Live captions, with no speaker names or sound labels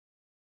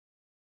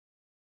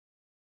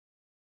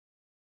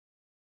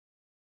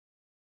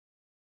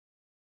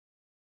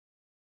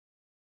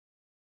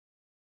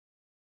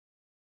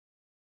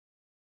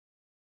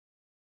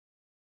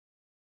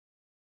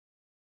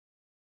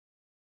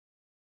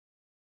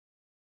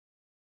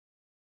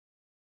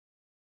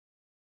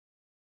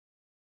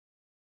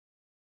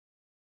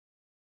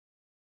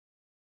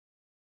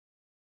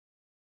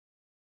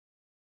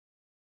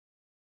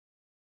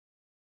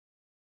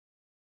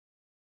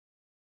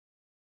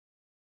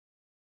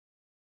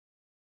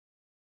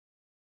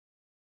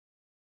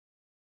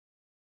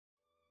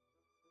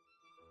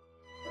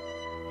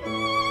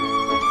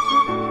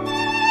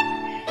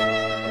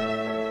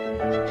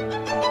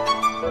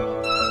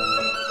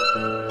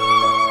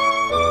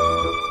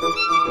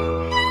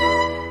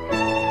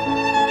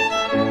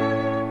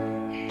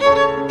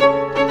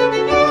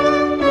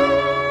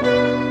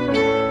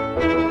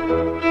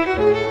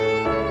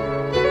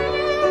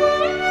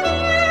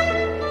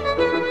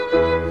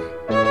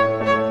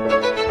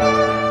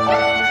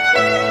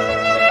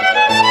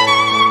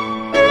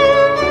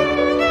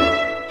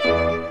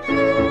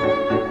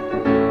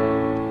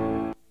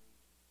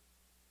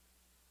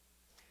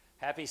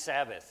Happy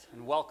Sabbath,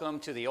 and welcome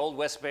to the Old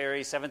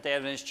Westbury Seventh-day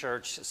Adventist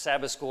Church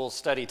Sabbath School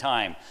study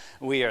time.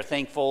 We are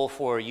thankful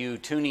for you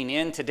tuning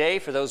in today,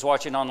 for those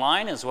watching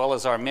online, as well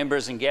as our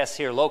members and guests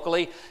here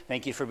locally.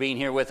 Thank you for being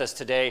here with us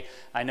today.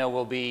 I know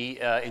we'll be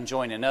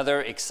enjoying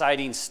another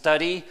exciting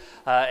study.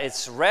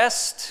 It's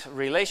rest,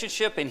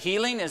 relationship, and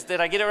healing. Did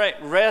I get it right?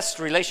 Rest,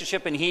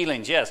 relationship, and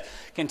healings. Yes.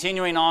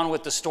 Continuing on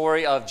with the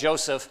story of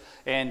Joseph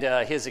and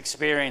his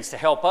experience to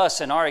help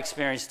us in our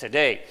experience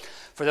today.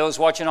 For those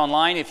watching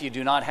online, if you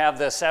do not have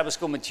the Sabbath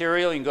School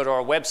material, you can go to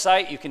our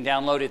website. You can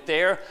download it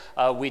there.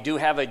 We do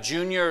have a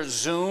junior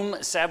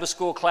Zoom Sabbath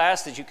School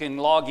class that you can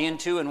log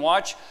into and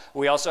watch.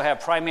 We also have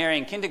primary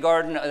and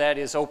kindergarten that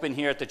is open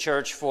here at the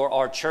church for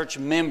our church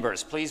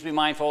members. Please be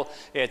mindful,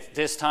 at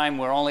this time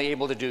we're only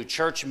able to do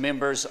church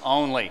members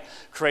only.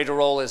 Creator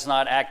Roll is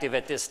not active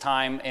at this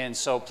time, and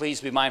so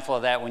please be mindful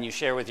of that when you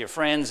share with your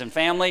friends and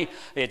family.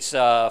 It's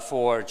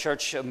for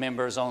church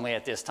members only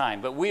at this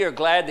time. But we are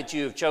glad that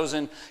you have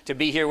chosen to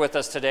be here with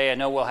us today. I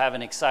know we'll have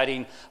an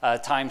exciting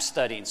time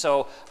studying.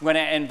 So I'm going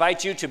to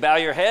invite you to bow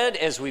your head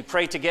as we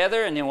pray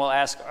together, and then we'll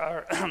ask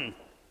our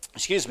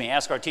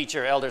ask our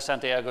teacher, Elder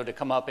Santiago, to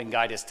come up and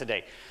guide us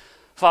today.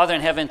 Father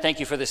in heaven, thank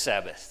you for this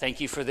Sabbath.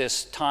 Thank you for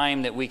this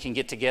time that we can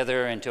get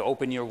together and to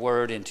open your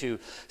word and to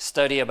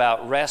study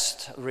about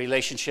rest,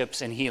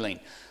 relationships, and healing.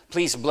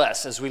 Please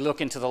bless as we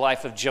look into the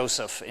life of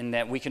Joseph, in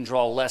that we can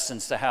draw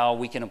lessons to how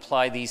we can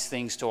apply these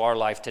things to our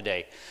life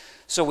today.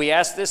 So we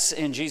ask this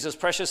in Jesus'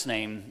 precious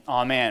name.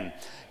 Amen.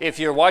 If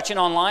you're watching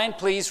online,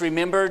 please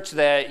remember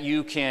that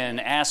you can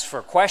ask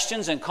for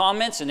questions and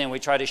comments, and then we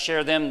try to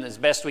share them as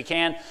best we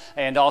can.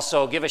 And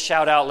also give a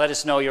shout out. Let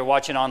us know you're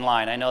watching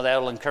online. I know that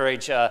will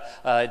encourage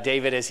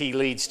David as he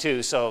leads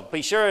too. So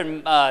be sure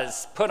and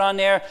put on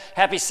there,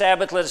 Happy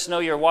Sabbath. Let us know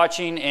you're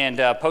watching, and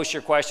post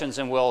your questions,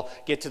 and we'll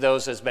get to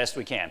those as best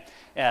we can.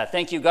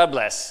 Thank you. God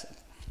bless.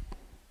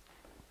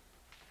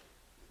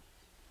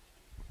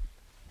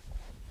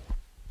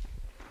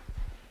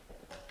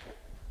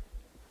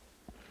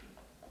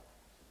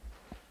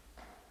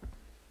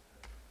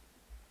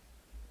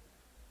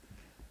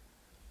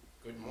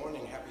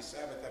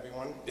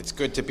 It's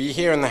good to be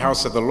here in the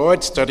house of the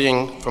Lord,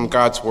 studying from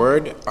God's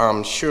Word.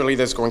 Surely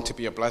there's going to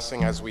be a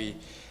blessing as we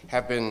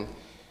have been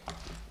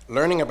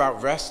learning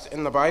about rest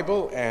in the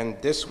Bible.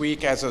 And this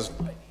week, as I was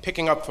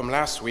picking up from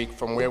last week,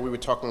 from where we were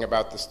talking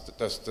about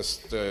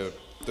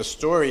the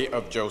story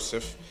of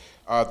Joseph,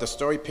 the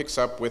story picks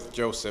up with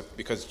Joseph,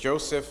 because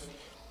Joseph,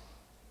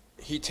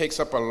 he takes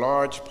up a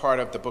large part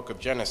of the book of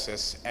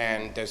Genesis,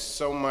 and there's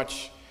so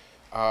much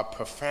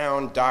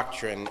profound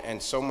doctrine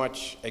and so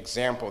much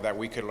example that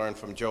we could learn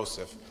from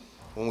Joseph.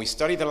 When we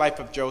study the life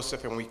of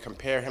Joseph and we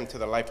compare him to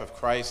the life of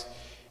Christ,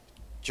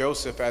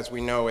 Joseph, as we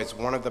know, is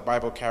one of the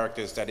Bible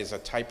characters that is a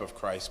type of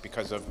Christ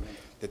because of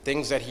the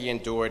things that he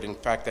endured. In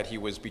fact, that he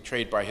was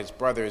betrayed by his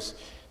brothers,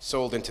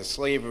 sold into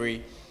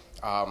slavery,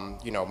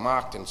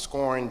 mocked and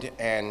scorned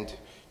and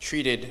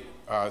treated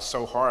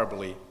so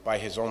horribly by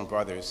his own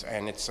brothers.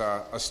 And it's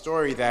a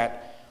story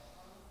that,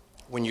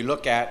 when you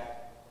look at,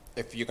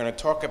 if you're going to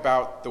talk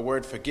about the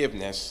word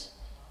forgiveness,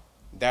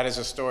 that is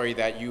a story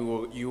that you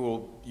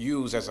will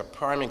use as a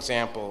prime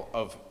example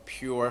of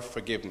pure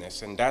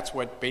forgiveness. And that's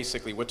what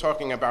basically, we're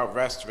talking about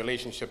rest,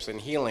 relationships,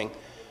 and healing,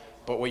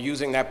 but we're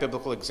using that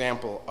biblical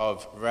example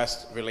of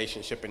rest,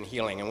 relationship, and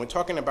healing. And we're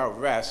talking about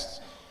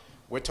rest,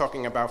 we're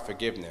talking about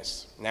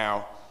forgiveness.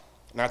 Now,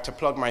 not to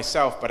plug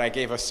myself, but I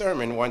gave a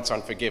sermon once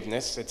on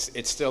forgiveness.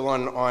 It's still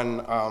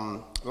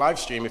on live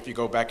stream if you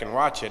go back and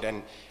watch it,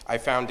 and I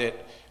found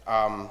it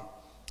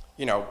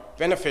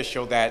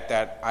beneficial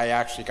that I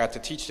actually got to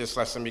teach this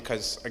lesson,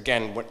 because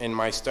again, in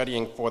my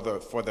studying for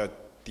the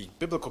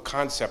biblical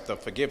concept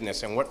of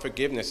forgiveness and what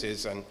forgiveness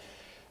is, and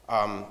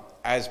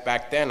as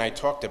back then I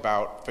talked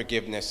about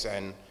forgiveness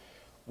and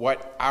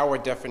what our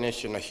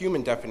definition, a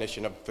human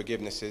definition of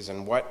forgiveness is,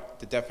 and what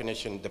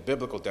the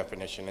biblical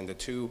definition, and the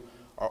two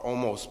are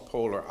almost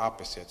polar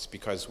opposites,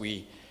 because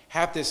we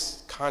have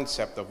this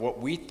concept of what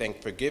we think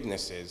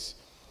forgiveness is,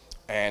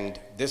 and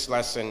this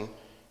lesson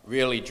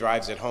really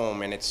drives it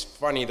home. And it's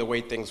funny the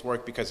way things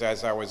work, because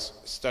as I was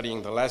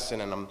studying the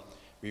lesson and I'm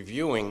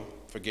reviewing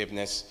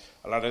forgiveness,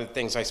 a lot of the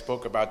things I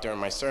spoke about during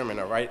my sermon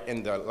are right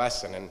in the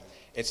lesson, and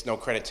it's no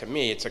credit to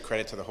me, it's a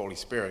credit to the Holy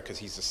Spirit, because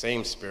he's the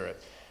same Spirit.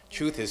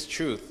 Truth is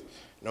truth.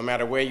 No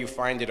matter where you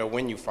find it or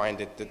when you find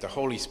it, that the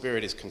Holy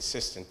Spirit is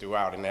consistent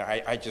throughout. And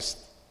I just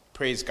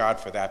praise God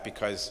for that,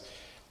 because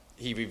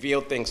he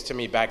revealed things to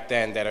me back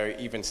then that are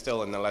even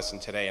still in the lesson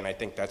today, and I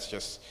think that's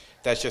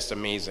just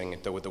amazing,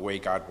 the way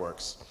God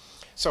works.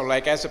 So,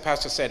 like as the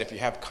pastor said, if you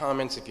have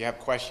comments, if you have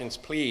questions,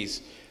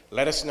 please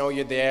let us know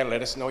you're there.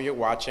 Let us know you're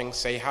watching.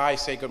 Say hi,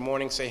 say good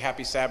morning, say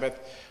happy Sabbath.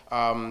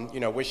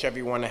 Wish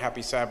everyone a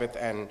happy Sabbath,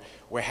 and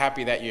we're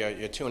happy that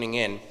you're tuning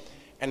in.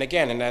 And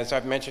again, and as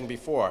I've mentioned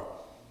before,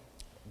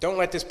 don't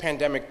let this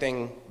pandemic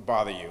thing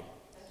bother you.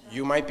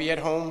 You might be at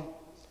home.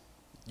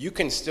 You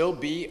can still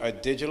be a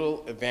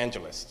digital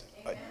evangelist.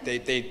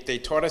 They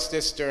taught us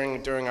this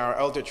during our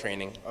elder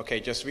training,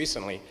 just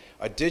recently.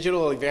 A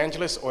digital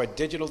evangelist or a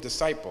digital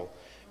disciple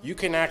You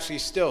can actually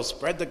still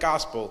spread the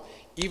gospel,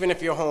 even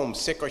if you're home,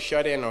 sick or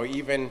shut in, or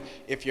even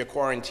if you're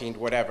quarantined,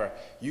 whatever.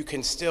 You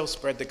can still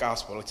spread the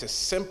gospel. It's as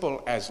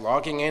simple as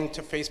logging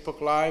into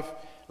Facebook Live,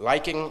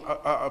 liking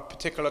a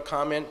particular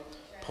comment,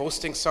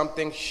 posting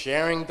something,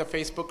 sharing the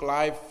Facebook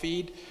Live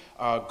feed,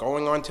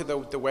 going on to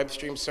the web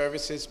stream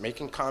services,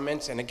 making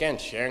comments, and again,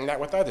 sharing that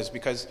with others,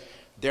 because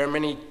there are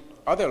many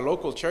other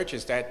local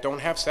churches that don't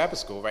have Sabbath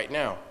School right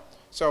now.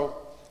 So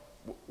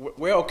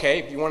we're okay.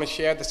 If you want to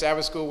share the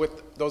Sabbath School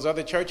with those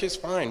other churches,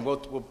 fine. We'll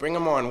bring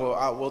them on.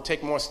 We'll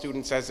take more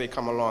students as they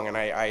come along, and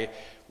I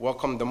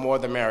welcome the more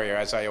the merrier,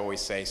 as I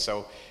always say.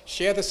 So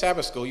share the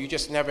Sabbath School. You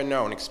just never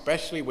know, and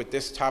especially with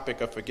this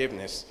topic of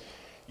forgiveness,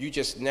 you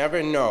just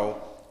never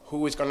know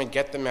who is going to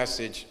get the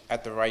message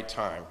at the right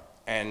time.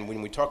 And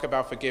when we talk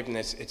about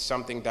forgiveness, it's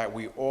something that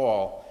we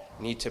all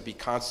need to be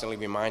constantly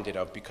reminded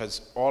of,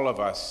 because all of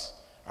us,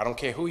 I don't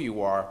care who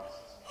you are,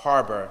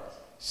 harbor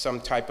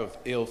some type of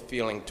ill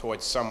feeling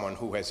towards someone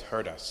who has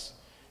hurt us.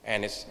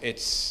 And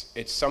it's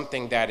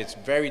something that it's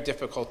very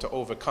difficult to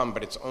overcome,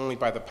 but it's only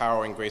by the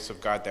power and grace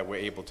of God that we're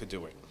able to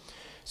do it.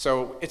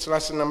 So it's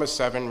lesson number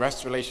 7,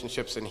 rest,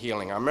 relationships, and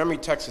healing. Our memory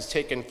text is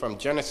taken from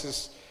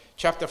Genesis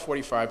chapter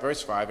 45,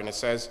 verse 5, and it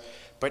says,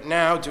 "But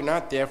now do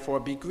not therefore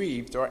be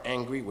grieved or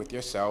angry with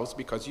yourselves,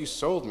 because you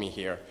sold me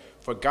here,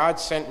 for God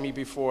sent me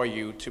before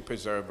you to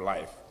preserve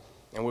life."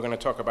 And we're going to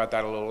talk about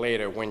that a little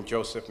later when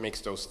Joseph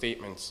makes those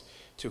statements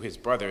to his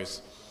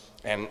brothers.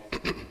 And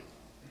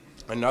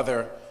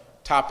another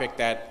topic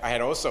that I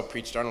had also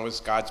preached on was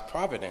God's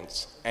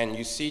providence. And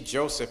you see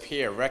Joseph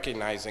here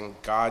recognizing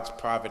God's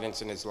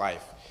providence in his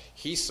life.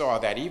 He saw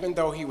that even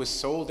though he was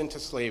sold into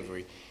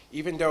slavery,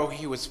 even though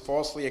he was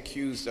falsely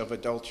accused of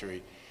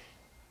adultery,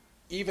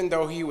 even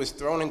though he was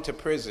thrown into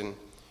prison,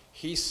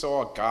 he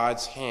saw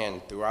God's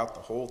hand throughout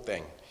the whole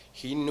thing.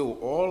 He knew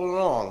all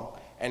along,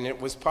 and it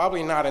was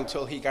probably not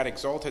until he got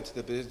exalted to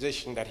the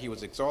position that he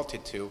was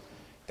exalted to,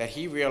 that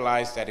he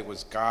realized that it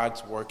was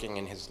God's working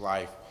in his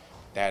life,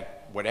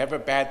 that whatever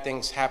bad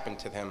things happen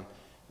to him,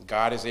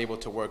 God is able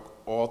to work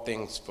all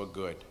things for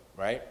good,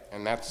 right?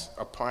 And that's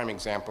a prime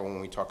example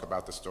when we talk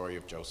about the story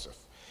of Joseph.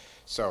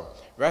 So,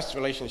 rest,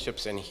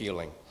 relationships, and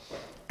healing.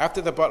 After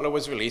the butler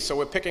was released, so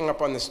we're picking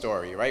up on the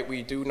story, right?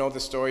 We do know the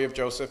story of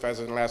Joseph, as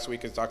in last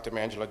week, as Dr.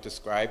 Mangela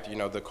described, you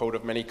know, the coat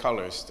of many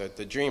colors.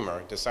 The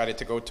dreamer decided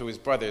to go to his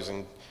brothers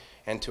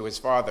and to his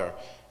father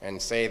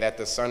and say that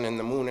the sun and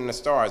the moon and the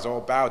stars all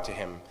bowed to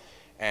him.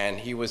 And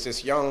he was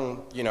this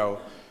young, you know,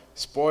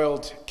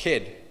 spoiled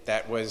kid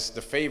that was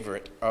the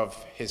favorite of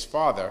his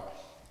father,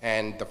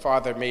 and the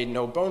father made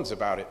no bones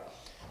about it.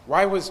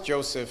 Why was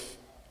Joseph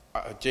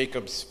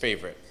Jacob's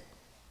favorite?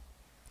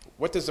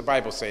 What does the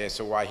Bible say as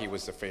to why he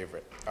was the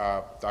favorite?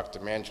 Dr.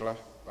 Mangela,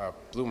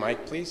 blue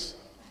mic, please.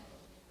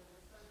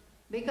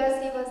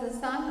 Because he was the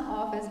son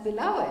of his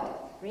beloved,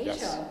 Rachel,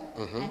 Yes.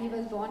 Mm-hmm. and he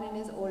was born in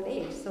his old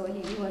age, so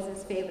he was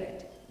his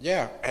favorite.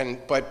 Yeah,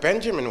 but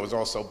Benjamin was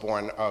also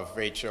born of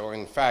Rachel.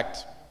 In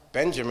fact,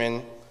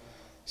 Benjamin,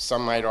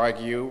 some might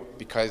argue,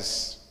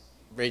 because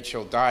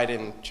Rachel died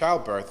in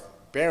childbirth,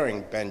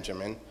 bearing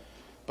Benjamin,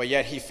 but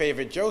yet he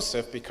favored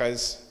Joseph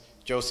because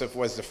Joseph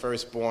was the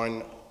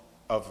firstborn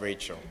of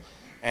Rachel.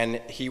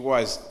 And he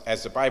was,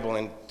 as the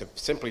Bible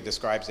simply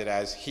describes it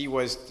as, he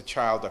was the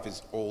child of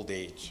his old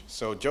age.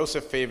 So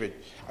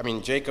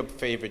Jacob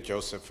favored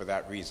Joseph for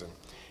that reason.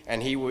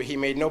 And he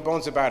made no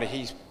bones about it.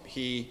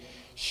 He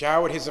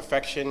showered his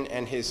affection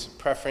and his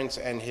preference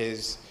and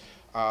his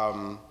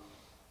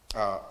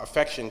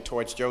affection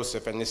towards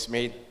Joseph, and this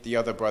made the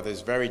other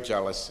brothers very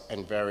jealous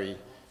and very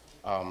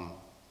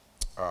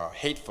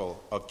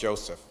hateful of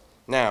Joseph.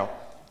 Now,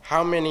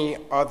 how many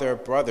other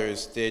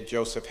brothers did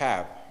Joseph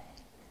have?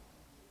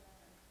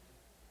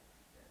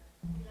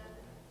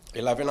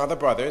 11 other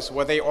brothers.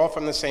 Were they all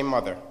from the same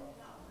mother?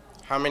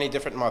 How many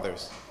different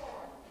mothers?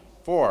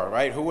 4,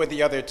 right? Who were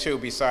the other 2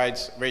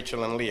 besides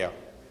Rachel and Leah?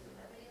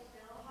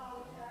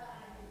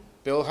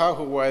 Bilhah,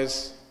 who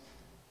was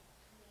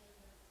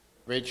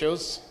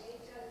Rachel's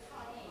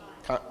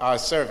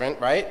servant,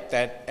 right?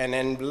 And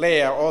then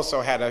Leah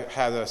also had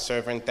a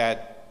servant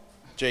that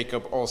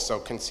Jacob also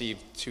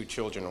conceived 2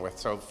 children with.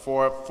 So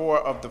four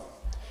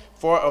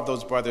of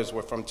those brothers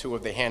were from 2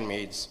 of the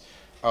handmaids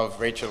of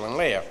Rachel and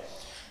Leah.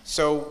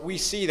 So we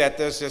see that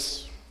there's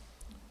this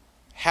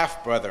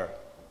half-brother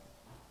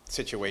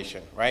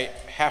situation, right?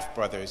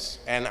 Half-brothers.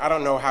 And I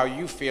don't know how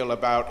you feel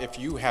about if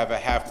you have a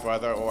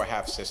half-brother or a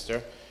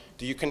half-sister.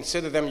 Do you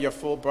consider them your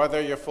full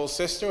brother, your full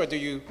sister, or do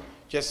you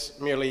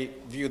just merely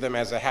view them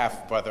as a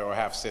half-brother or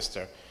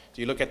half-sister?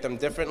 Do you look at them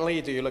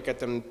differently? Do you look at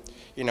them,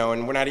 you know,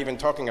 and we're not even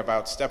talking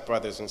about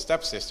stepbrothers and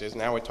stepsisters.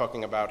 Now we're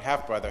talking about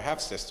half-brother,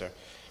 half-sister.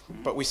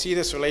 But we see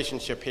this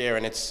relationship here,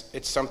 and it's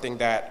something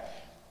that,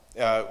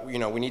 you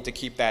know, we need to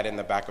keep that in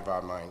the back of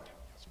our mind.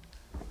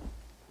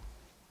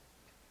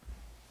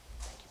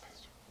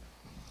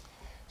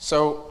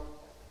 So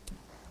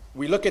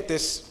we look at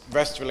this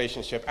rest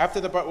relationship. After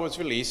the butler was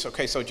released,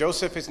 okay, so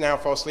Joseph is now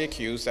falsely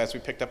accused, as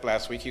we picked up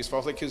last week. He was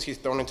falsely accused, he's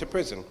thrown into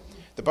prison.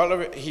 The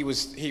butler, he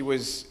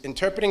was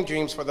interpreting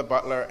dreams for the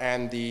butler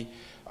and the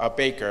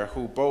baker,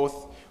 who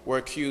both were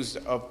accused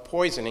of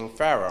poisoning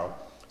Pharaoh.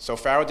 So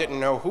Pharaoh didn't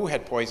know who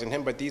had poisoned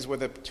him, but these were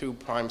the two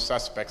prime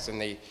suspects, and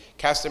they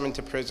cast him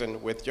into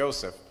prison with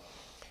Joseph.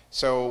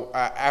 So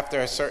after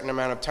a certain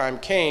amount of time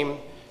came,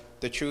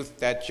 the truth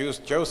that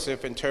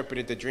Joseph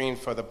interpreted the dream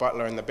for the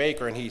butler and the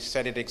baker, and he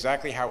said it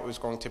exactly how it was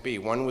going to be.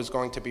 One was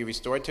going to be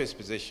restored to his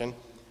position,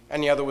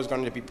 and the other was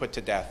going to be put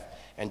to death.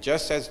 And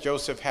just as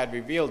Joseph had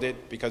revealed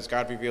it, because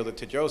God revealed it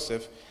to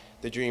Joseph,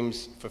 the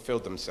dreams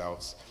fulfilled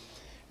themselves.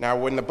 Now,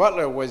 when the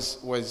butler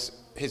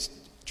his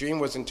dream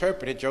was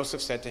interpreted,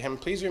 Joseph said to him,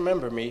 "Please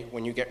remember me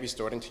when you get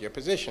restored into your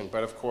position."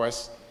 But of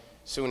course,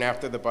 soon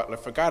after, the butler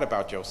forgot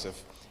about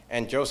Joseph.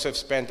 And Joseph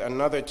spent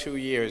another 2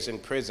 years in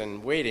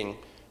prison waiting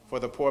for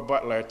the poor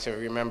butler to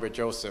remember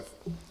Joseph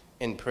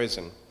in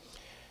prison.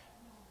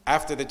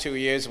 After the 2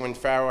 years, when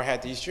Pharaoh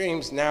had these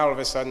dreams, now all of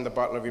a sudden the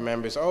butler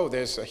remembers, oh,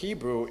 there's a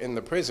Hebrew in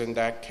the prison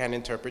that can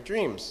interpret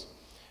dreams.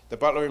 The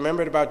butler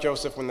remembered about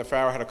Joseph when the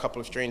Pharaoh had a couple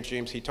of strange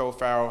dreams. He told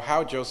Pharaoh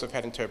how Joseph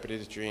had interpreted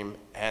his dream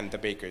and the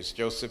bakers.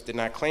 Joseph did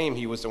not claim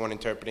he was the one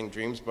interpreting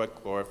dreams,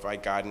 but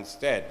glorified God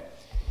instead.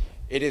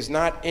 "It is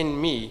not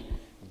in me.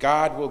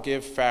 God will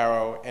give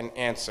Pharaoh an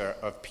answer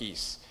of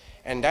peace."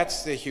 And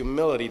that's the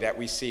humility that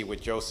we see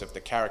with Joseph, the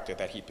character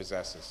that he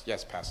possesses.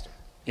 Yes, Pastor.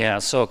 Yeah,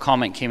 so a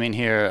comment came in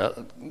here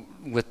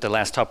with the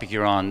last topic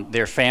you're on.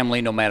 They're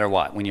family no matter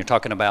what. When you're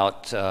talking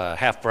about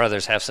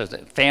half-brothers,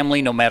 half-sisters,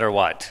 family no matter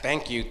what.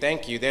 Thank you.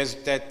 There's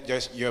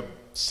just your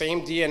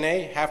same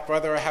DNA,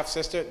 half-brother or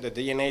half-sister, the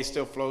DNA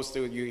still flows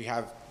through. You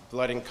have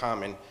blood in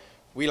common.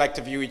 We like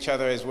to view each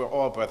other as we're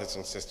all brothers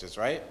and sisters,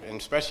 right? And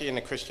especially in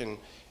a Christian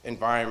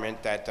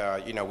environment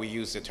that, we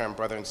use the term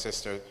brother and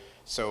sister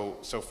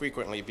so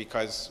frequently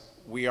because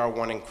we are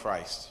one in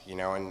Christ,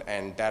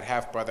 and that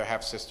half-brother,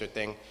 half-sister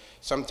thing,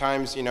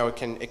 sometimes,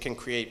 it can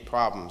create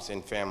problems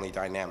in family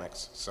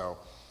dynamics. So,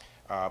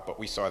 but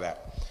we saw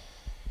that.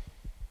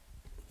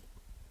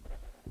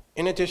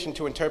 In addition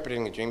to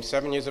interpreting the dream,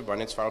 7 years of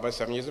abundance followed by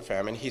 7 years of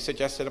famine, he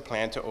suggested a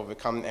plan to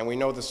overcome, and we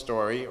know the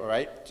story, all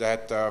right,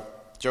 that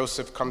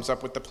Joseph comes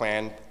up with the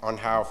plan on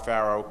how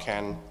Pharaoh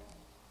can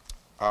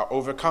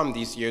overcome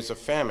these years of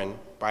famine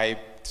by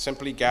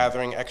simply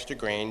gathering extra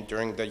grain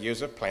during the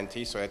years of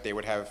plenty so that they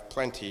would have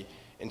plenty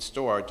in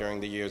store during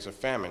the years of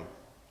famine.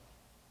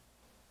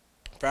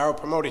 Pharaoh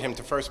promoted him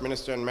to first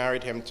minister and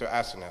married him to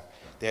Asenath.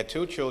 They had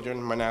 2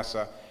 children,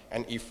 Manasseh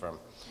and Ephraim.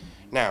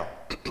 Now,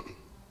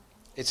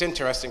 it's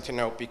interesting to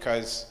note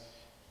because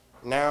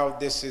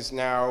this is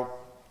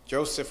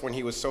Joseph, when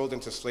he was sold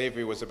into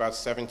slavery, was about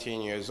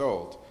 17 years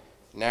old.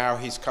 Now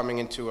he's coming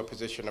into a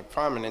position of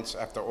prominence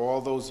after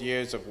all those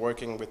years of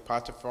working with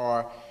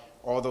Potiphar,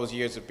 all those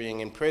years of being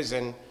in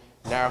prison.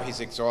 Now he's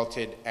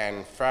exalted,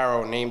 and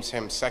Pharaoh names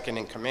him second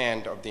in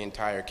command of the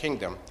entire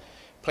kingdom,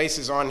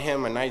 places on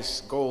him a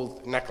nice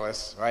gold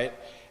necklace, right,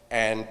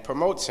 and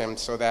promotes him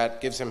so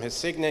that gives him his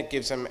signet,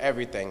 gives him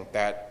everything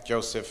that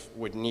Joseph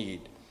would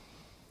need.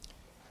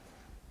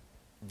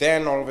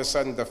 Then all of a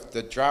sudden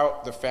the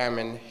drought, the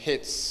famine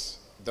hits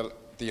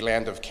the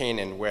land of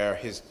Canaan, where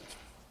his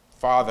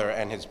father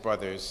and his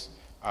brothers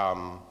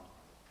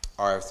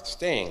are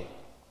staying.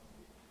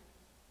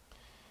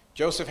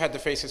 Joseph had to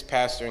face his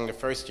past during the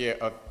first year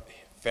of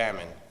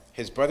famine.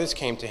 His brothers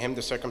came to him.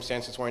 The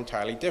circumstances were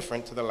entirely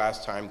different to the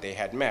last time they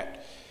had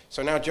met.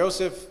 So now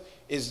Joseph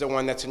is the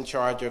one that's in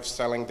charge of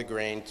selling the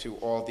grain to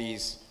all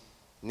these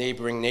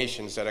neighboring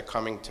nations that are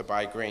coming to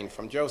buy grain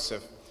from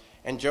Joseph.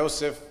 And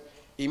Joseph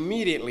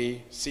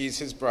immediately sees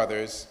his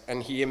brothers,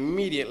 and he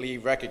immediately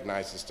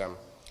recognizes them.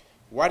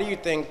 Why do you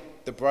think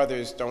the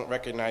brothers don't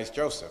recognize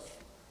Joseph?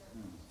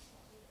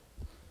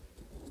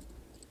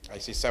 I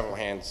see several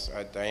hands.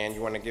 Diane,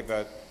 you want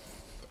to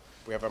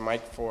we have a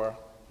mic for,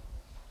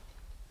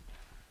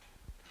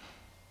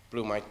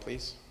 blue mic,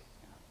 please.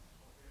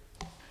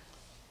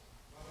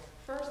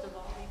 First of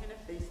all, even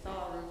if they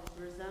saw a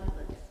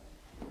resemblance,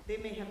 they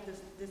may have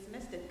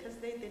dismissed it because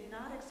they did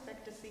not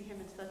expect to see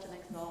him in such an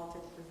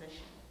exalted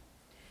position.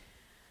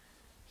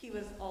 He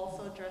was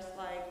also dressed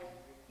like,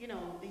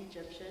 the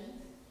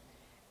Egyptians,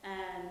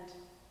 and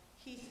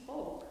he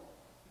spoke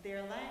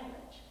their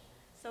language.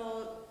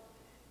 So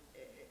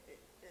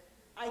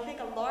I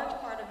think a large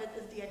part of it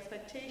is the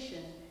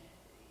expectation.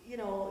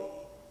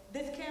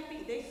 This can't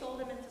be. They sold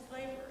him into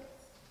slavery.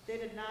 They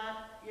did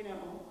not,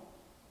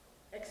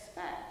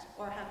 expect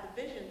or have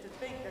the vision to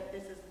think that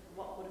this is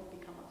what would have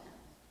become of him.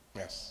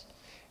 Yes.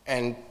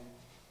 And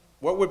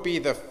what would be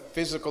the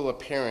physical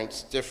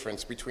appearance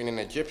difference between an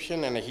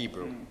Egyptian and a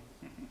Hebrew?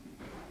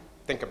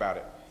 Think about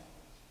it.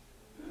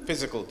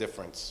 Physical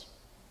difference.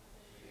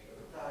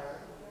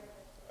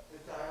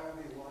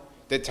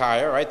 The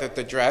attire, right?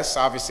 The dress.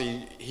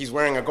 Obviously, he's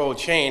wearing a gold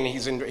chain.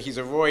 He's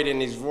arrayed in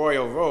these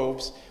royal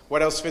robes.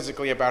 What else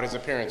physically about his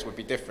appearance would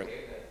be different?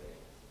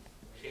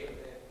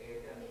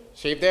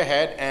 Shave their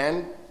head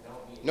and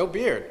no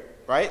beard,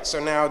 right? So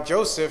now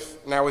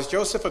is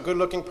Joseph a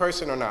good-looking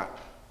person or not?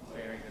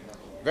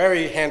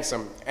 Very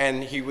handsome,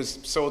 and he was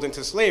sold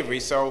into slavery.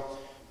 So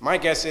my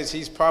guess is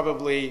he's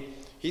probably,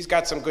 he's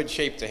got some good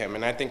shape to him,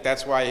 and I think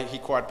that's why he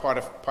caught part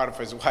of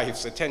his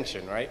wife's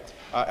attention, right?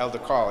 Elder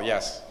Carl,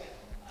 yes.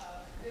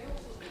 They also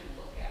didn't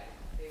look at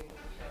it. They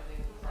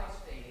were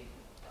prostrating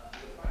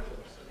the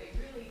Bible, so they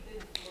really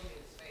didn't look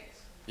at his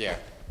face. Yeah.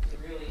 To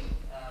really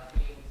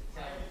be able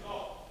to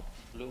tell.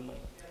 Blue mic.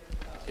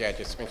 Yeah,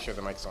 just make sure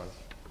the mic's on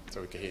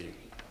so we can hear you.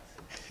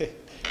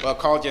 Well,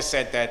 Carl just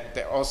said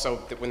that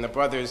also that when the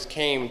brothers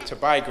came to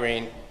buy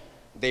grain,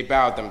 they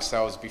bowed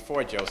themselves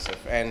before Joseph.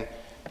 And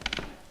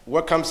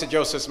what comes to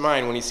Joseph's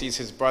mind when he sees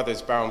his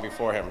brothers bowing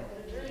before him?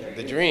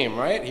 The dream,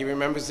 right? He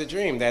remembers the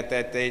dream that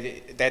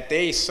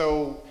they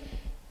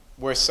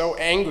were so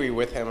angry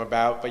with him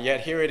about, but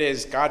yet here it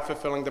is, God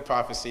fulfilling the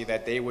prophecy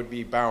that they would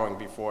be bowing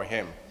before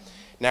him.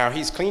 Now,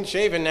 he's clean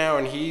shaven now,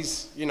 and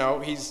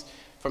he's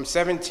from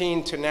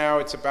 17 to now,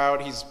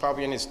 he's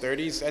probably in his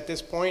 30s at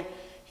this point.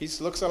 He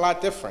looks a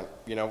lot different,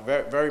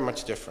 very, very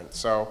much different.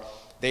 So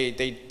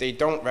they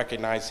don't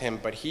recognize him,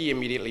 but he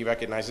immediately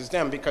recognizes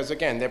them because,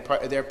 again,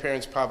 their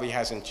appearance probably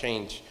hasn't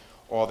changed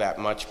all that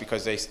much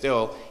because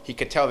he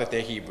could tell that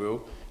they're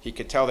Hebrew. He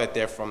could tell that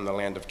they're from the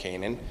land of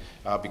Canaan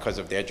because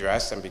of their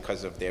dress and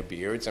because of their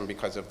beards and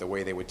because of the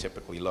way they would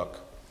typically look.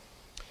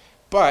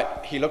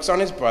 But he looks on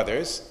his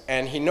brothers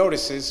and he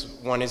notices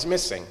one is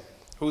missing.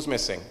 Who's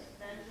missing?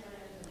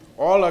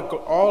 All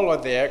are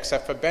there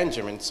except for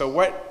Benjamin. So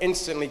what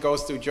instantly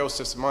goes through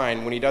Joseph's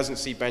mind when he doesn't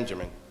see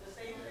Benjamin?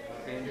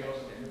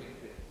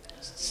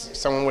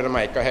 Someone with a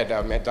mic. Go ahead,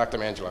 Dr.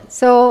 Mangela.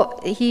 So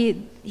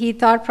he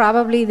thought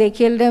probably they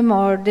killed him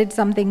or did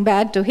something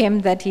bad to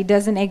him that he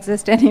doesn't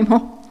exist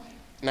anymore.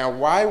 Now,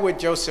 why would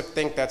Joseph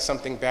think that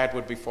something bad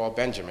would befall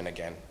Benjamin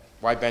again?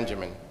 Why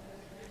Benjamin?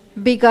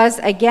 Because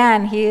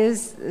again, he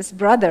is his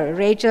brother,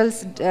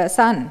 Rachel's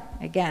son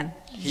again.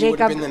 He would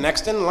have been the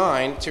next in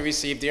line to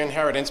receive the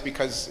inheritance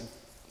because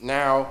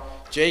now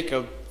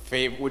Jacob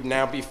would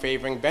now be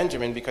favoring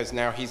Benjamin because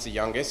now he's the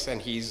youngest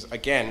and he's,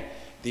 again,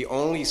 the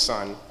only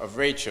son of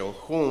Rachel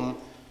whom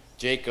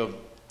Jacob,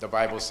 the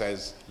Bible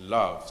says,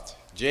 loved.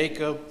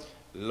 Jacob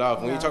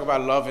loved. When you talk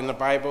about love in the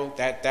Bible,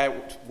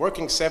 that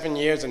working 7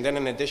 years and then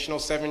an additional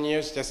 7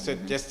 years just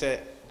to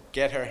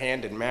get her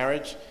hand in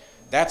marriage,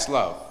 that's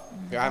love.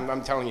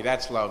 I'm telling you,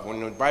 that's love.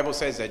 When the Bible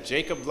says that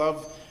Jacob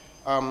loved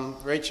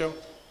Rachel,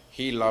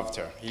 he loved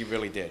her. He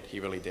really did. He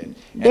really did.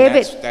 And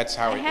David, that's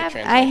how it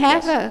translates. I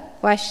have a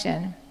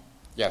question.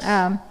 Yes.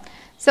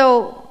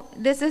 So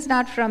this is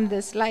not from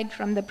this slide,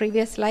 from the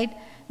previous slide.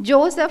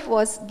 Joseph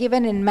was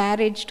given in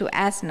marriage to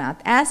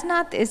Asenath.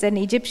 Asenath is an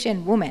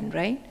Egyptian woman,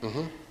 right?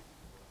 Mm-hmm.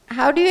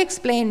 How do you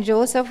explain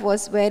Joseph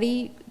was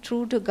very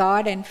true to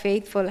God and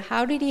faithful?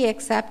 How did he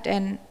accept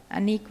an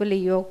unequally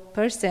yoked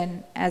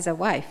person as a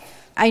wife?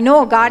 I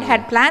know God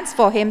had plans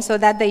for him so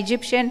that the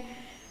Egyptian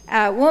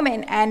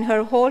woman and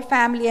her whole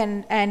family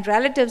and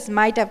relatives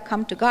might have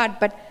come to God,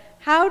 but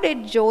how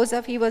did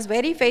Joseph, he was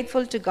very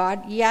faithful to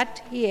God,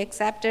 yet he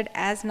accepted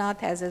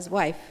Asenath as his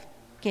wife?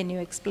 Can you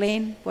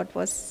explain what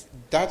was?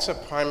 That's a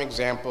prime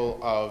example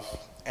of,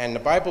 and the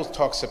Bible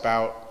talks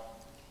about,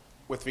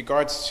 with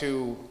regards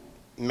to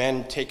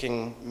men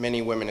taking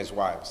many women as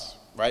wives,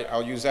 right?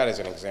 I'll use that as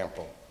an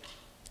example.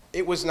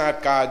 It was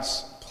not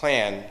God's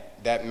plan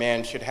that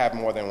man should have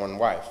more than one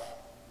wife.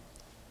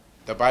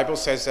 The Bible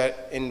says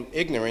that in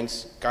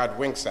ignorance, God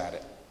winks at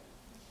it.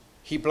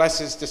 He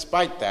blesses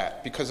despite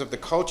that because of the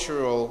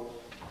cultural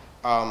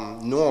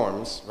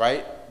norms,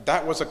 right?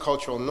 That was a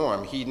cultural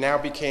norm. He now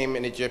became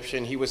an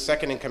Egyptian. He was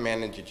second in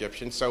command in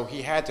Egyptian, so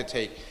he had to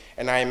take.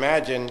 And I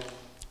imagine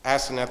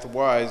Asenath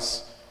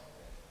was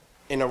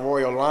in a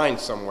royal line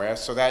somewhere,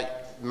 so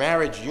that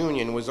marriage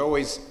union was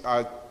always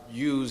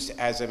used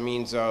as a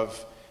means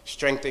of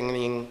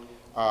strengthening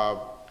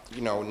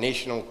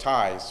national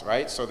ties,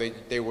 right? So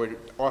they would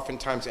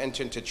oftentimes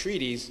enter into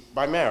treaties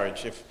by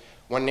marriage. If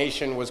one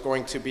nation was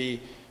going to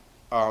be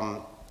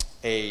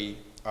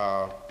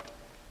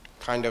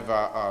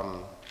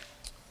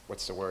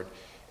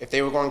if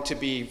they were going to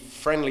be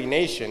friendly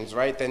nations,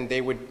 right, then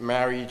they would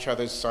marry each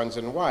other's sons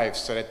and wives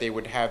so that they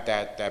would have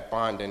that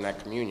bond and that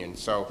communion.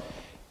 So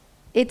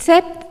it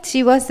said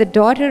she was the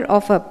daughter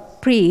of a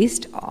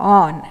priest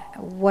on.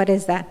 What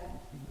is that?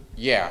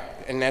 Yeah,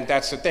 and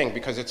that's the thing,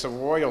 because it's a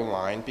royal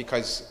line,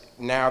 because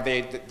now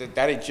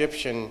that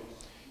Egyptian,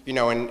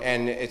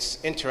 and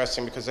it's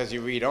interesting because as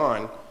you read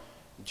on,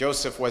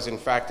 Joseph was in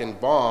fact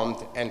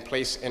embalmed and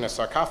placed in a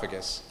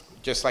sarcophagus,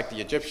 just like the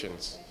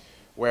Egyptians.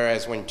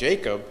 Whereas when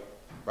Jacob,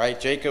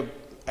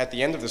 at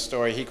the end of the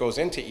story, he goes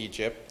into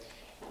Egypt,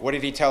 what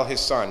did he tell his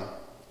son?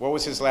 What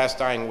was his last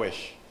dying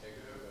wish?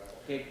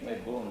 Take my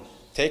bones.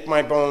 Take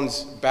my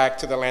bones back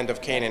to the land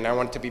of Canaan. I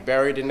want to be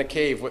buried in the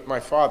cave with my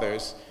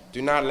fathers.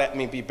 Do not let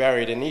me be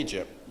buried in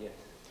Egypt. Yes.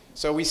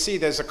 So we see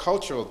there's a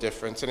cultural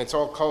difference, and it's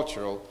all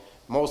cultural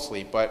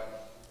mostly,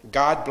 but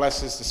God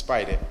blesses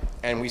despite it.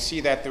 And we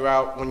see that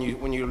throughout, when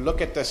you look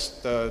at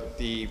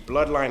the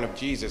bloodline of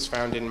Jesus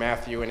found in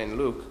Matthew and in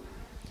Luke,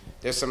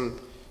 there's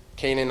some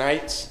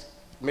Canaanites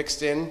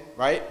mixed in,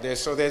 right?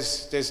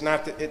 There's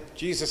not,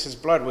 Jesus'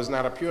 blood was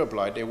not a pure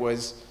blood. It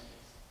was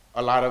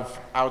a lot of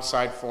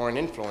outside foreign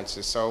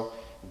influences. So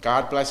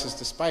God blesses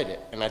despite it.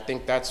 And I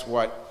think that's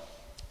what,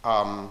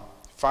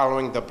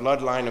 following the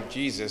bloodline of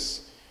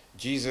Jesus,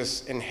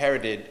 Jesus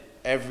inherited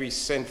every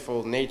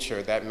sinful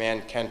nature that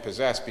man can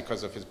possess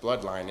because of his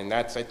bloodline. And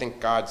that's, I think,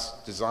 God's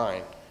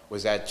design,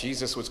 was that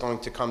Jesus was going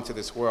to come to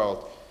this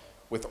world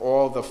with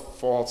all the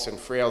faults and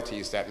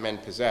frailties that men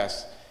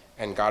possess,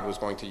 and God was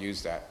going to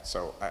use that.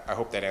 So I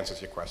hope that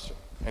answers your question.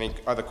 Any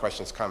other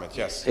questions, comments?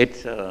 Yes?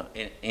 It's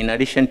in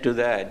addition to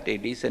that,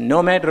 it is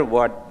no matter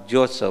what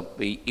Joseph,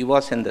 he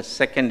was in the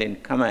second in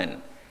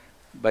command,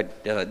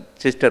 but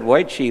Sister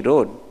White, she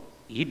wrote,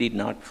 he did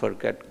not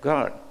forget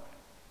God.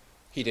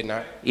 He did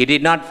not? He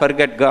did not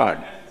forget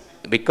God,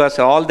 because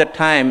all the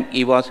time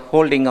he was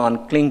holding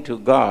on, cling to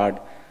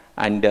God,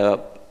 and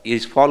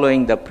is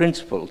following the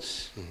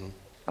principles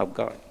of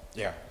God.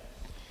 Yeah.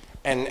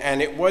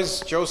 And it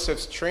was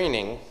Joseph's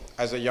training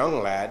as a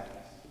young lad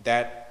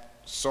that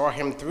saw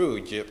him through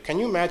Egypt. Can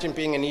you imagine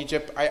being in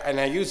Egypt?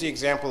 I use the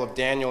example of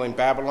Daniel in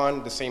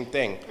Babylon, the same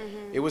thing.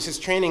 It was his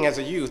training as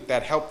a youth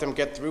that helped him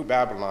get through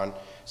Babylon.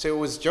 So it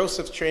was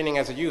Joseph's training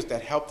as a youth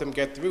that helped him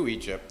get through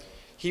Egypt.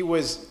 He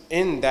was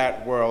in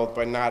that world,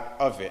 but not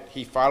of it.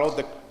 He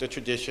followed the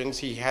traditions.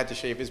 He had to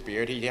shave his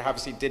beard. He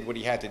obviously did what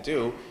he had to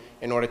do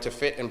in order to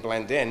fit and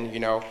blend in. You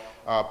know,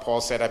 Paul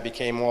said, I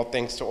became all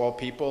things to all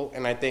people.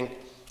 And I think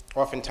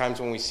oftentimes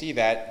when we see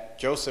that,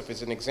 Joseph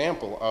is an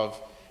example of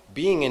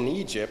being in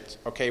Egypt,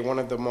 okay, one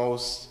of the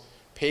most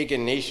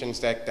pagan nations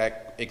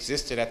that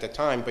existed at the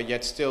time, but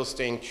yet still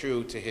staying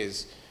true to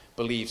his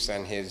beliefs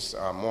and his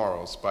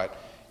morals. But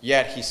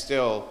yet he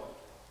still,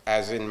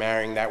 as in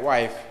marrying that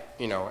wife,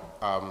 you know,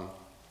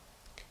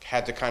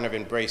 had to kind of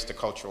embrace the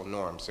cultural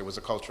norms. It was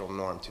a cultural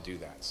norm to do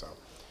that. So,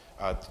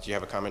 did you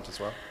have a comment as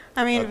well?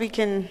 I mean, we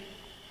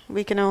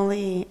can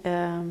only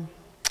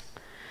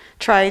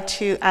try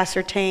to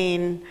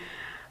ascertain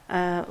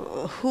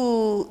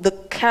who the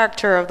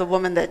character of the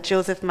woman that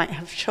Joseph might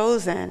have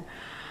chosen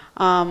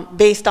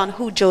based on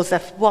who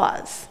Joseph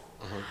was.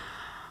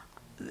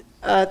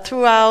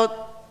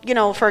 Throughout, you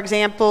know, for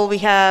example, we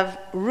have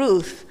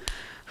Ruth,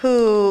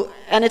 who,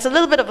 and it's a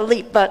little bit of a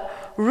leap, but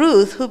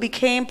Ruth, who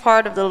became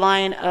part of the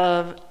line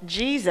of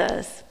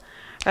Jesus,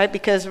 right?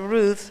 Because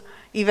Ruth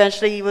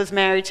eventually was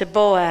married to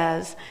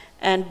Boaz,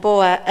 and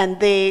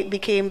they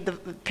became the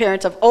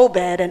parents of Obed,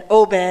 and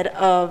Obed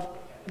of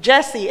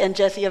Jesse, and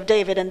Jesse of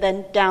David, and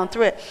then down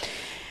through it.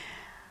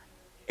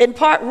 In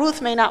part,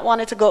 Ruth may not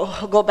want to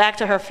go back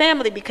to her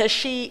family because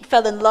she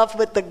fell in love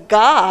with the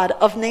God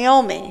of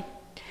Naomi.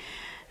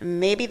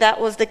 Maybe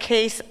that was the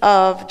case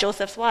of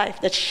Joseph's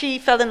wife, that she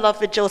fell in love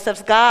with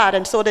Joseph's God,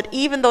 and so that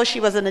even though she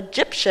was an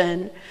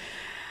Egyptian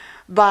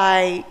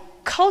by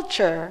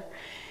culture,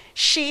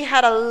 she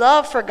had a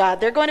love for God.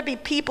 There are going to be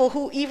people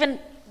who even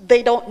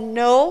they don't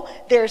know,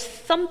 there's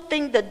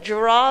something that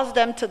draws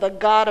them to the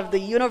God of the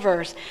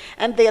universe,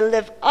 and they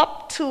live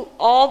up to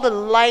all the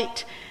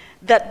light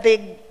that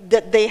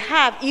they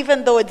have,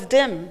 even though it's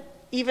dim,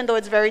 even though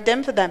it's very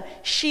dim for them.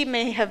 She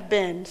may have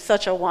been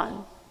such a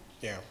one.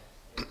 Yeah.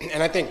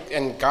 And I think,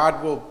 and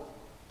God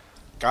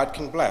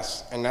can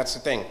bless, and that's the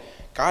thing.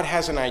 God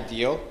has an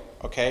ideal,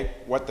 okay?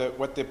 What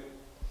the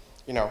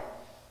you know,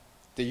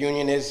 the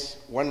union is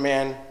one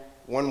man,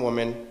 one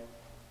woman.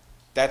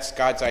 That's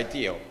God's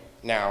ideal.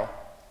 Now,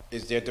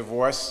 is there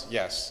divorce?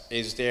 Yes.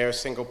 Is there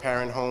single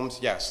parent homes?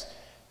 Yes.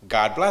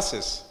 God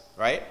blesses,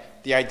 right?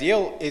 The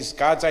ideal is,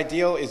 God's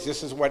ideal is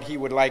this is what he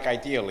would like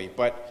ideally.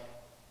 But,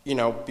 you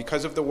know,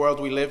 because of the world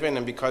we live in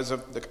and because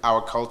of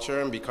our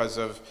culture and because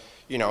of,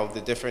 you know,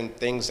 the different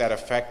things that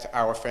affect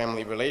our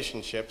family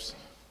relationships,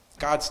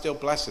 God still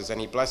blesses, and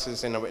he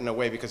blesses in a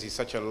way because he's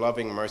such a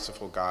loving,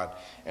 merciful God.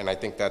 And I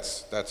think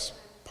that's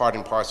part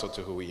and parcel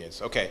to who he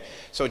is. Okay,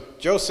 so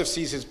Joseph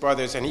sees his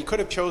brothers, and he could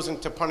have chosen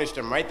to punish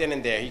them right then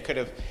and there. He could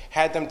have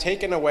had them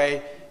taken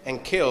away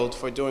and killed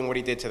for doing what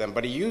he did to them.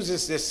 But he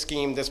uses this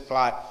scheme, this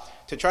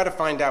plot, to try to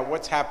find out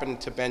what's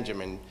happened to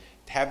Benjamin.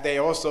 Have they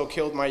also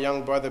killed my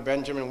young brother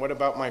Benjamin? What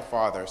about my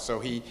father? So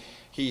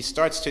he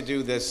starts to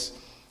do this.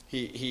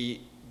 He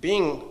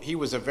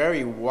was a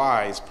very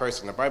wise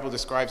person. The Bible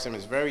describes him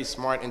as very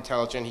smart,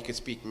 intelligent. He could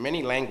speak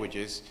many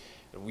languages.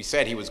 We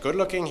said he was good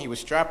looking, he was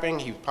strapping,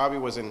 he probably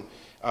was in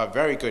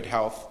very good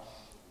health,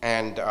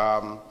 and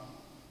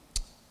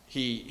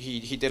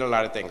he did a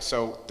lot of things.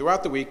 So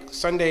throughout the week,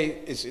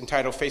 Sunday is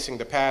entitled Facing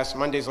the Past,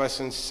 Monday's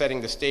lessons,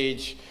 Setting the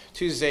Stage,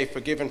 Tuesday,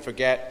 Forgive and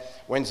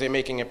Forget, Wednesday,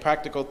 Making It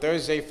Practical,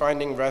 Thursday,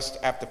 Finding Rest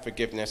After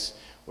Forgiveness.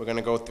 We're going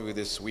to go through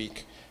this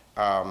week,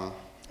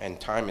 and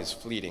time is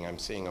fleeting. I'm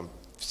seeing them.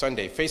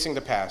 Sunday, Facing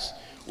the Past.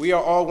 We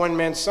are all one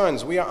man's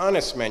sons. We are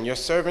honest men. Your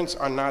servants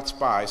are not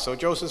spies. So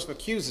Joseph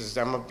accuses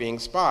them of being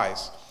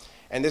spies.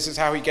 And this is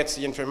how he gets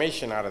the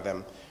information out of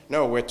them.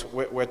 No, we're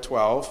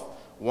 12.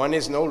 One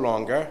is no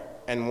longer,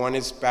 and one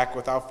is back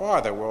with our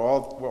father. We're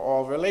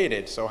all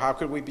related. So how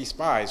could we be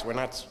spies? We're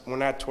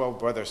not 12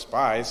 brother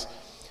spies.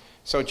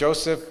 So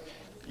Joseph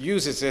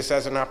uses this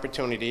as an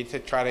opportunity to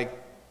try to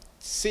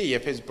see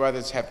if his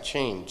brothers have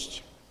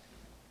changed.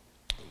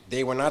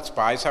 They were not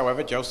spies.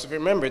 However, Joseph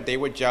remembered they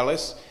were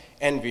jealous,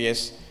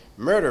 envious,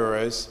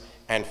 murderers,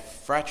 and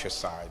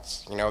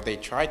fratricides. You know, they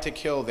tried to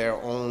kill their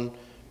own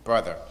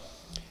brother.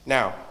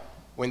 Now,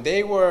 when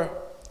they were,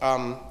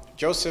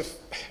 Joseph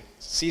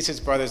sees his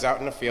brothers out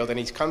in the field, and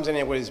he comes in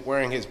there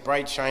wearing his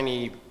bright,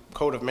 shiny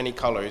coat of many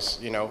colors.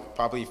 You know,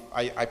 probably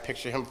I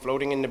picture him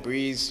floating in the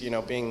breeze, you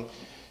know,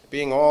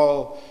 being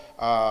all,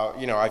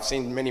 you know, I've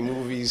seen many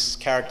movies,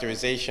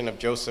 characterization of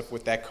Joseph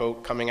with that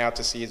coat coming out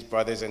to see his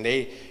brothers, and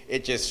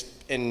it just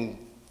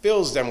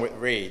fills them with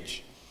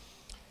rage.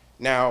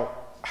 Now,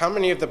 how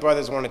many of the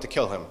brothers wanted to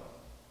kill him?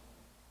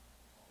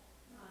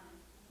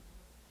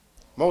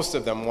 Most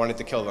of them wanted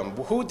to kill him.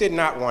 Who did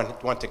not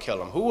want to kill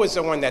him? Who was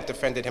the one that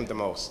defended him the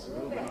most?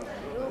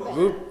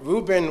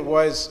 Reuben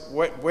was,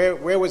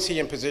 where was he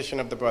in position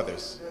of the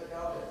brothers?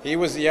 He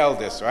was the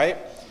eldest, right?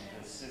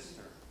 His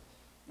sister.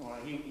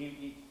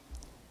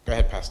 Go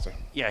ahead, Pastor.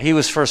 Yeah, he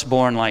was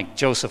firstborn like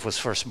Joseph was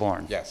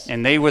firstborn. Yes.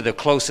 And they were the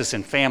closest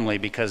in family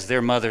because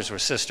their mothers were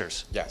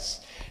sisters.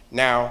 Yes.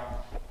 Now,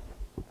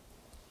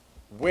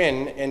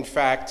 when, in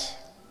fact,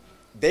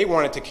 they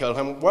wanted to kill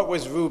him, what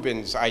was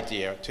Reuben's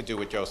idea to do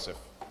with Joseph?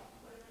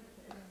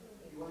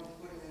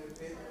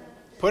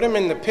 Put him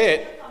in the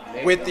pit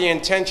with the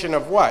intention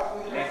of what?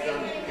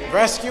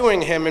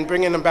 Rescuing him and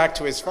bringing him back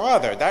to his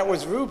father. That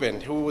was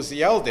Reuben, who was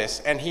the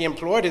eldest, and he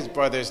implored his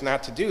brothers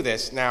not to do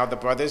this. Now, the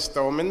brothers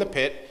throw him in the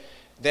pit,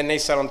 then they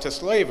sell him to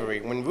slavery.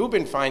 When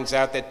Reuben finds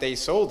out that they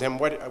sold him,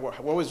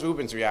 what was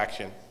Reuben's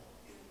reaction?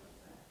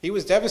 He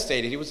was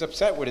devastated. He was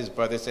upset with his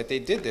brothers that they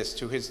did this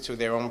to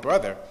their own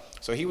brother.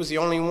 So he was the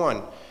only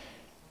one.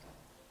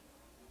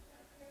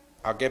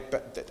 I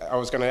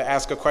was going to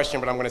ask a question,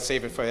 but I'm going to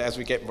save it for as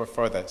we get more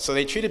further. So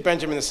they treated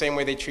Benjamin the same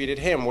way they treated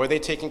him. Were they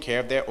taking care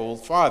of their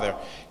old father?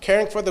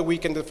 Caring for the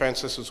weak and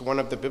defenseless was one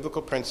of the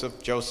biblical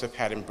principles Joseph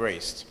had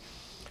embraced.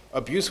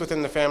 Abuse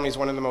within the family is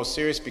one of the most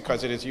serious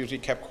because it is usually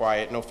kept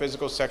quiet. No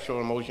physical, sexual,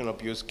 or emotional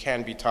abuse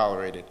can be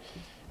tolerated.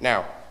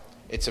 Now,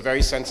 it's a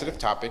very sensitive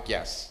topic,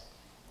 yes.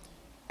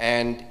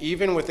 And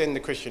even within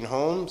the Christian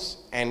homes,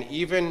 and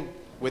even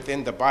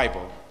within the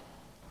Bible,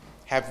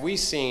 have we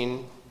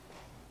seen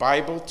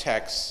Bible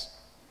texts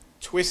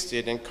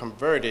twisted and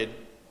converted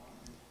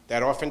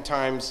that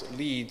oftentimes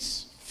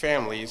leads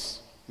families,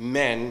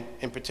 men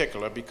in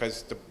particular,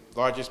 because the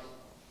largest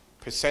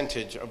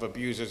percentage of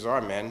abusers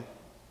are men,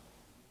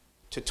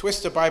 to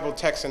twist a Bible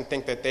text and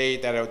think that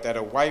that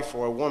a wife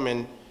or a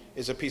woman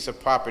is a piece of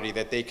property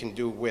that they can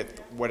do with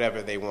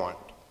whatever they want.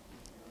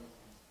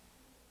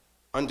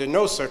 Under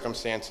no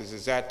circumstances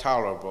is that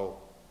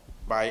tolerable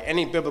by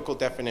any biblical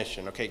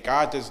definition. Okay,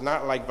 God does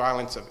not like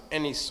violence of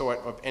any sort,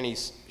 of any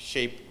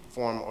shape,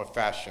 form, or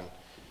fashion.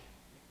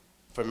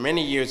 For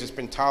many years, it's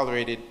been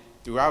tolerated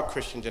throughout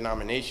Christian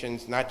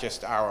denominations, not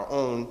just our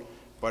own,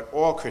 but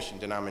all Christian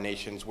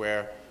denominations,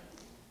 where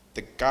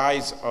the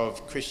guise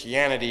of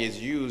Christianity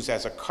is used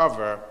as a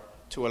cover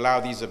to allow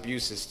these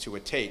abuses to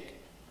take.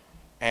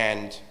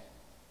 And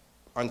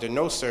under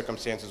no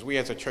circumstances, we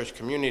as a church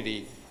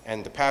community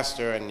and the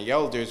pastor and the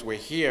elders, we're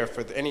here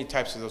for any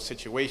types of those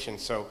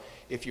situations. So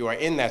if you are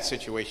in that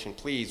situation,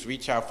 please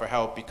reach out for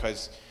help,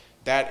 because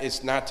that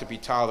is not to be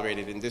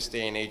tolerated in this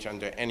day and age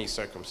under any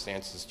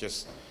circumstances,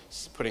 just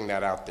putting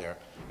that out there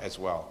as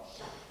well.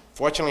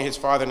 Fortunately, his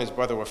father and his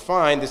brother were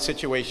fine. The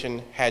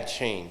situation had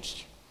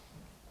changed.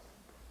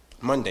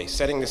 Monday,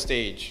 setting the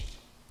stage.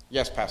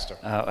 Yes, Pastor.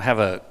 I have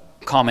a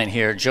comment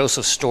here.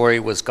 Joseph's story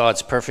was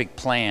God's perfect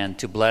plan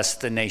to bless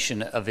the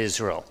nation of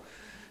Israel.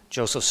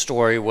 Joseph's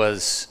story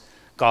was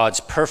God's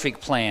perfect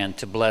plan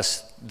to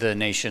bless the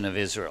nation of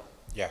Israel.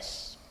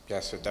 Yes,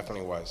 it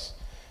definitely was.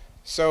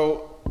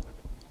 So,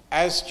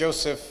 as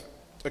Joseph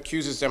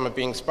accuses them of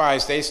being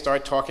spies, they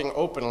start talking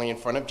openly in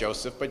front of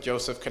Joseph, but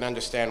Joseph can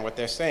understand what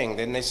they're saying.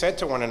 Then they said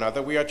to one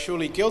another, "We are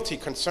truly guilty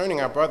concerning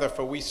our brother,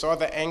 for we saw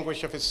the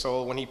anguish of his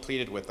soul when he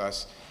pleaded with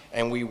us,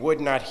 and we would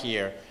not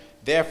hear.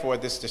 Therefore,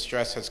 this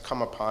distress has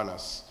come upon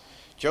us."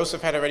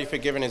 Joseph had already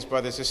forgiven his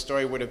brothers. His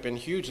story would have been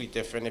hugely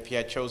different if he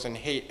had chosen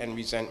hate and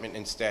resentment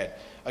instead.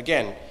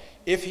 Again,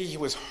 if he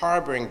was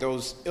harboring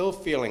those ill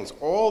feelings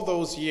all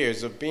those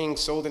years of being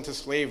sold into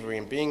slavery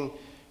and being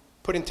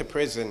put into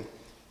prison,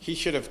 he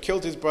should have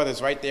killed his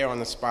brothers right there on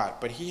the spot.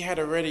 But he had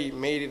already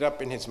made it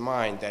up in his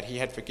mind that he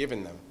had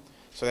forgiven them,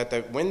 so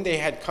that when they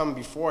had come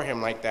before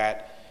him like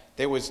that,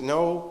 there was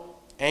no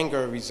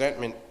anger or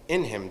resentment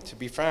in him to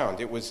be found.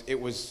 It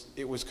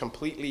was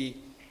completely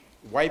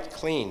wiped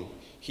clean.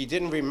 He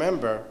didn't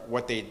remember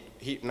what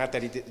not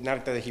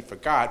that he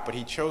forgot, but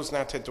he chose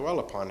not to dwell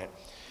upon it.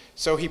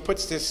 So he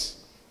puts this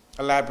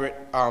elaborate,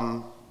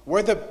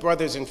 were the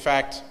brothers in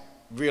fact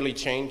really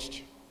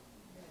changed?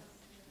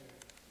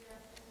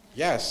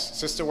 Yes.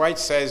 Sister White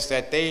says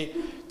that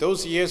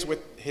those years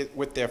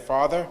with their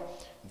father,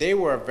 they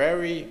were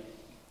very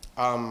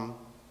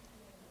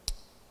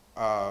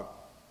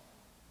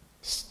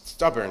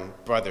stubborn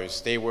brothers.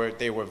 They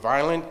were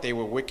violent, they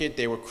were wicked,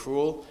 they were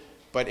cruel.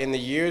 But in the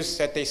years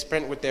that they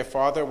spent with their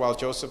father while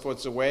Joseph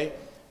was away,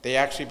 they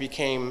actually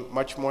became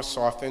much more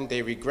softened.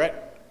 They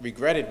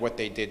regretted what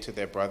they did to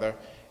their brother.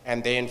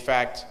 And they, in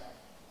fact,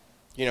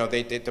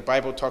 the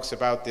Bible talks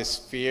about this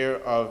fear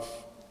of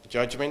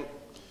judgment.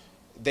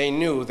 they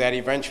knew that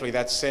eventually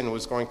that sin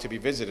was going to be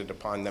visited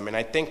upon them. And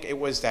I think it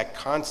was that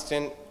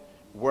constant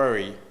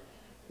worry,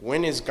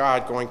 when is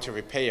God going to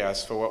repay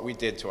us for what we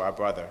did to our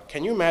brother?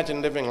 Can you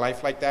imagine living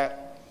life like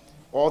that?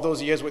 All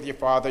those years with your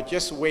father,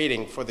 just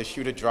waiting for the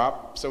shoe to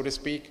drop, so to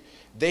speak.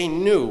 They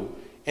knew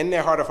in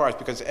their heart of hearts,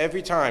 because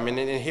every time, and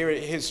here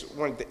his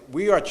one,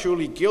 we are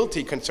truly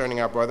guilty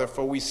concerning our brother,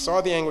 for we saw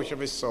the anguish of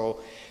his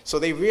soul. So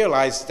they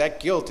realized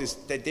that guilt is,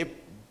 that they're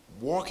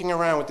walking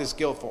around with this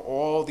guilt for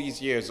all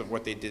these years of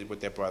what they did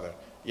with their brother.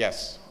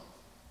 Yes?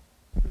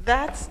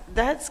 That's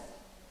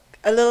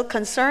a little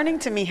concerning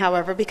to me,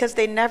 however, because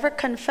they never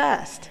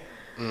confessed.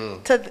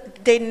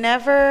 They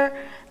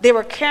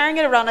were carrying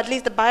it around. At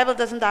least the Bible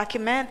doesn't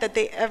document that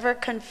they ever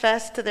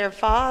confessed to their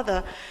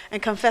father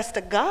and confessed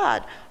to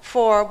God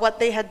for what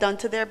they had done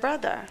to their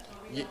brother.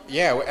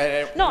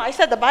 No, I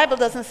said the Bible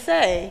doesn't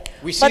say.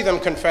 We see them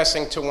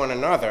confessing to one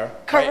another.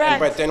 Correct. Right?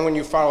 But then when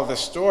you follow the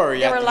story,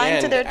 They at were the lying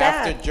to end, their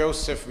dad. after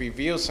Joseph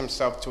reveals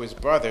himself to his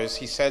brothers,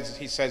 he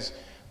says,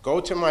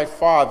 go to my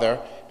father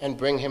and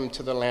bring him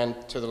to the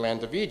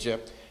land of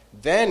Egypt.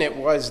 Then it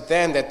was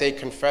then that they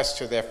confessed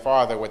to their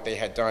father what they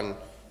had done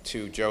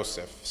to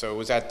Joseph. So it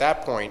was at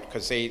that point,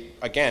 because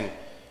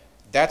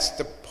that's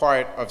the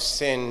part of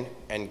sin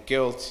and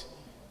guilt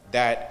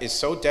that is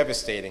so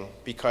devastating,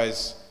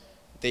 because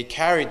they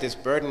carried this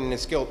burden and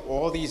this guilt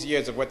all these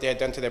years of what they had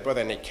done to their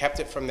brother, and they kept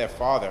it from their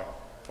father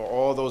for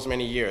all those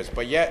many years.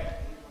 But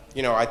yet,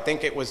 I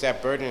think it was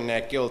that burden and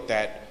that guilt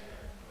that,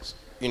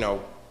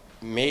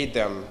 made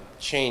them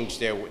change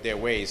their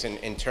ways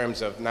in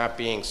terms of not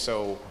being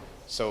so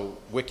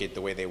wicked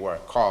the way they were.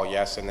 Carl,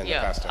 yes, and then the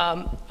pastor.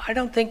 I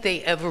don't think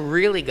they ever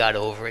really got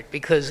over it,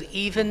 because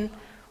even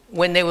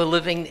when they were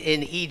living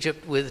in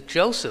Egypt with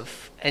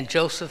Joseph, and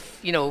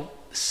Joseph,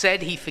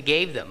 said he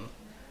forgave them,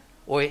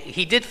 or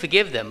he did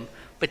forgive them,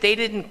 but they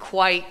didn't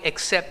quite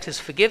accept his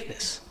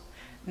forgiveness,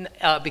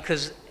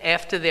 because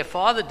after their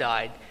father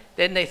died,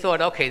 then they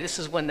thought, okay, this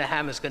is when the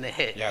hammer's going to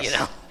hit.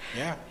 Yes.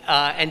 Yeah.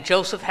 And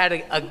Joseph had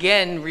to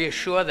again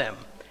reassure them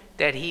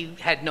that he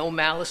had no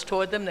malice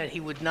toward them, that he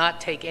would not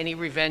take any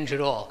revenge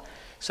at all.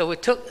 So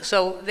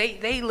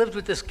they lived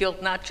with this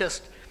guilt not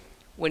just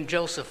when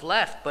Joseph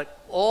left, but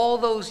all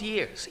those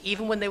years,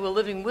 even when they were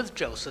living with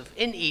Joseph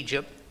in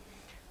Egypt,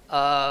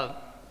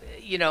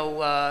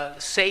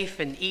 safe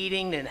and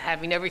eating and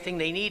having everything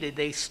they needed,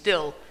 they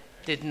still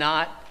did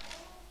not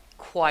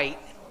quite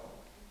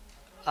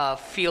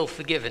feel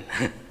forgiven.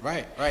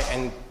 Right.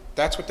 And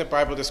that's what the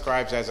Bible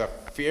describes as a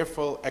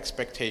fearful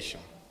expectation,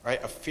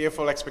 right? A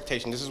fearful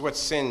expectation. This is what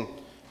sin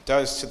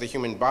does to the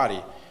human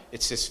body.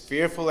 It's this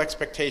fearful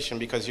expectation,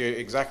 because you're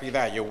exactly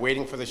that. You're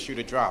waiting for the shoe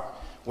to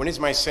drop. When is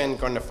my sin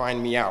going to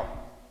find me out,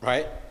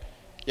 right?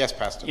 Yes,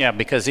 Pastor. Yeah,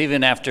 because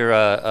even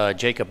after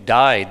Jacob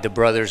died, the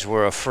brothers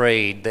were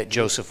afraid that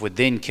Joseph would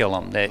then kill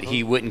him, that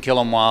he wouldn't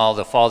kill him while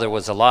the father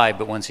was alive,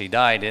 but once he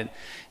died. And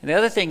the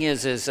other thing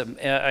is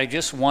I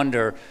just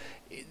wonder,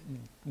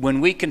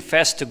 when we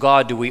confess to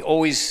God, do we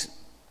always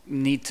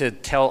need to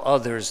tell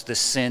others the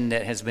sin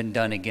that has been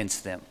done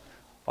against them?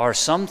 Are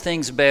some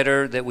things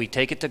better that we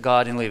take it to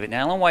God and leave it?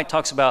 Now, Ellen White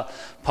talks about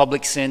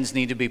public sins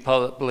need to be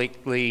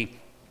publicly,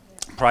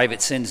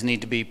 private sins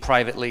need to be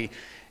privately.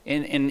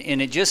 And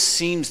it just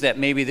seems that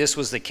maybe this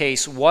was the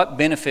case. What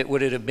benefit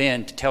would it have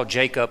been to tell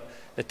Jacob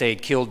that they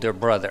had killed their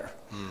brother?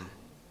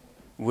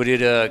 Would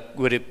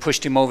it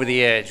pushed him over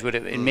the edge?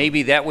 And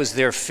maybe that was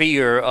their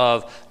fear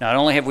of, not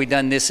only have we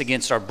done this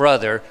against our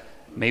brother,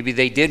 maybe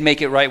they did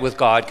make it right with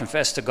God,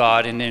 confess to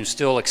God, and then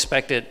still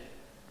expected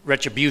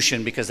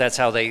retribution, because that's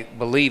how they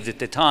believed at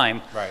the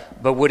time. Right.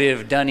 But would it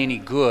have done any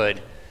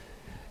good?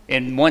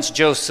 And once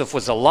Joseph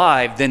was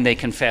alive, then they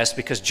confessed,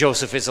 because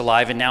Joseph is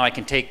alive, and now I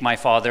can take my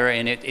father,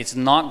 and it's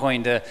not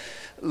going to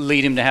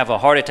lead him to have a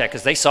heart attack,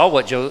 because they saw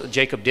what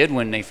Jacob did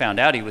when they found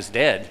out he was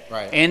dead.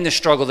 Right. And the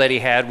struggle that he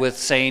had with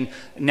saying,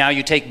 now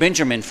you take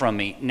Benjamin from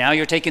me, now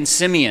you're taking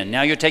Simeon,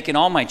 now you're taking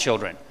all my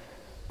children.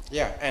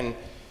 Yeah, and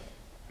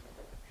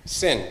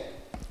sin.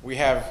 We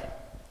have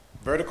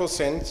vertical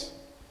sins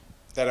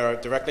that are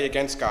directly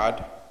against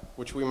God,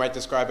 which we might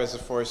describe as the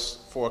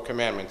first 4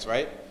 commandments,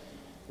 right?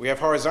 We have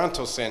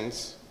horizontal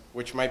sins,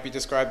 which might be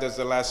described as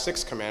the last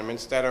 6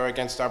 commandments, that are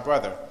against our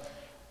brother.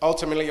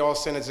 Ultimately, all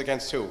sin is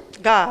against who?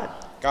 God,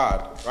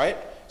 right?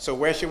 So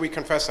where should we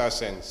confess our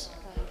sins?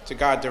 To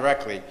God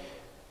directly.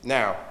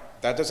 Now,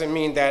 that doesn't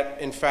mean that,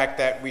 in fact,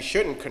 that we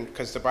shouldn't,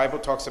 because the Bible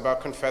talks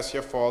about confess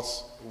your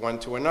faults one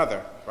to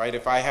another, right?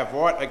 If I have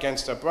aught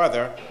against a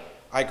brother,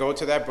 I go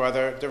to that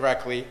brother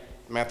directly.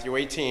 Matthew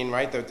 18,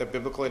 right? The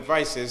biblical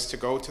advice is to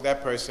go to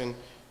that person,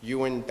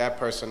 you and that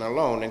person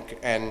alone,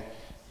 and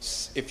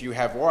if you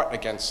have aught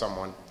against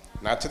someone,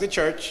 not to the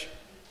church,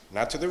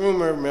 not to the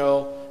rumor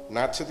mill,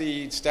 not to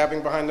the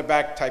stabbing behind the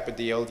back type of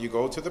deal. You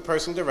go to the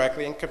person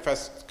directly and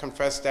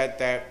confess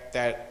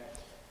that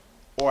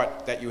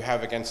aught that you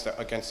have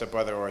against a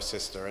brother or a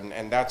sister,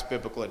 and that's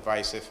biblical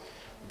advice. If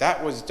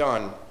that was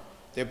done,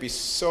 there'd be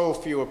so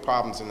fewer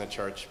problems in the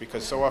church,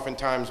 because so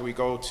oftentimes we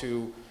go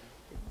to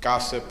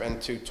gossip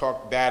and to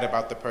talk bad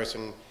about the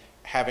person,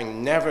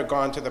 having never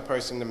gone to the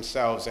person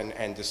themselves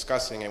and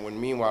discussing it, when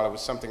meanwhile it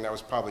was something that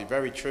was probably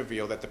very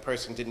trivial that the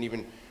person didn't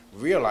even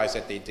realize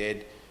that they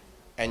did,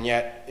 and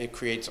yet it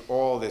creates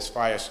all this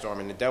firestorm,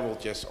 and the devil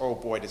just, oh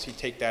boy, does he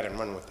take that and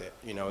run with it.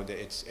 You know,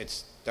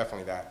 it's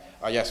definitely that.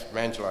 Yes,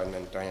 Angela, and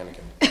then Diane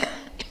again.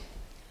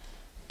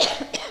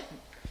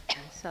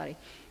 Sorry.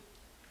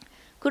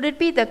 Could it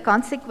be the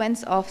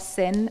consequence of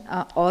sin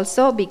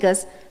also?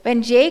 Because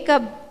when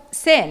Jacob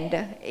sinned,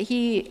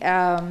 he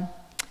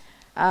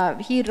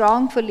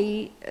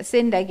wrongfully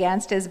sinned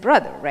against his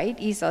brother, right,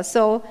 Esau.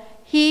 So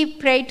he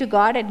prayed to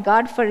God, and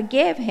God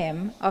forgave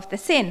him of the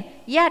sin.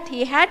 Yet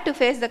he had to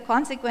face the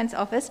consequence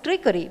of his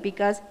trickery,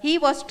 because he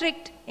was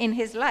tricked in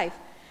his life.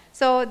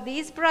 So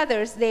these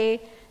brothers,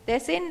 they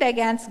sinned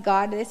against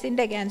God, they sinned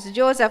against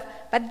Joseph,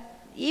 but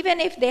even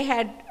if they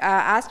had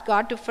asked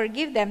God to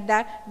forgive them,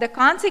 that the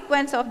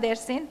consequence of their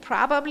sin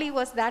probably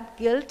was that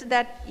guilt,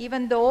 that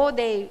even though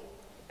they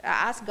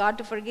asked God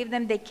to forgive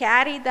them, they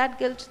carried that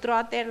guilt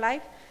throughout their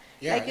life.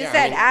 Yeah, like you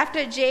said,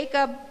 after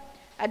Jacob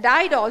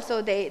died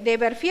also, they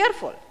were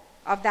fearful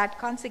of that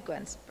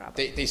consequence.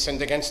 Probably. They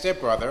sinned against their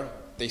brother,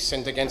 they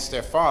sinned against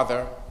their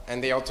father,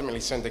 and they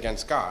ultimately sinned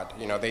against God.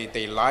 You know,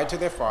 they lied to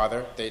their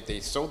father, they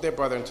sold their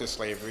brother into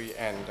slavery,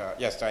 and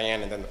yes,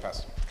 Diane, and then the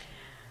pastor.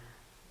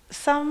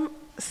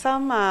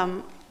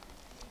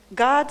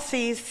 God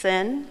sees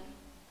sin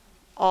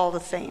all the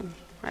same,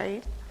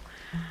 right?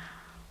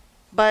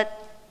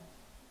 But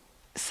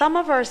some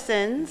of our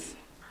sins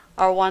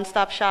are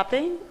one-stop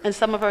shopping, and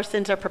some of our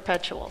sins are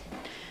perpetual.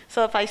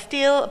 So if I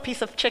steal a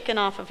piece of chicken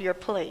off of your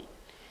plate,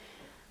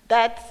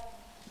 that's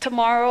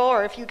tomorrow,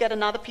 or if you get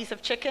another piece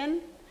of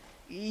chicken,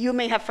 you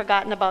may have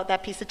forgotten about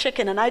that piece of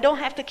chicken, and I don't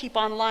have to keep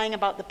on lying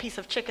about the piece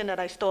of chicken that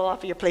I stole off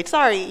of your plate.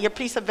 Sorry, your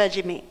piece of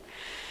veggie meat.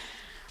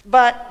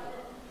 But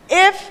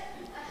if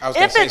I was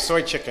going to say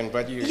soy chicken,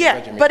 but you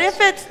yeah, but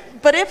if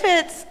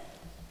it's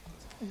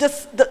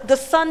the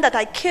son that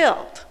I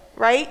killed,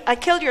 right? I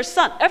killed your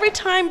son. Every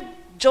time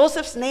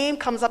Joseph's name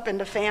comes up in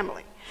the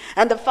family,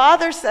 and the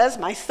father says,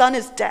 my son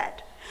is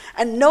dead,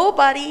 and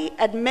nobody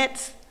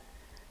admits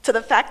to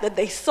the fact that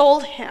they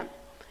sold him.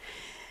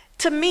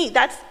 To me,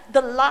 that's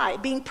the lie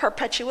being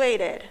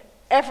perpetuated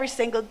every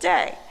single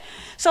day.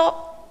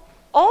 So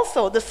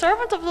also, the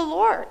servant of the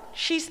Lord,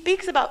 she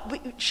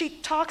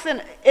talks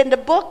in the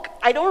book,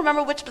 I don't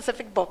remember which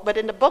specific book, but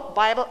in the book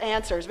Bible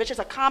Answers, which is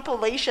a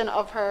compilation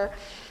of her,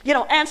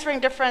 answering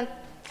different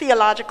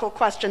theological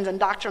questions and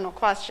doctrinal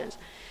questions.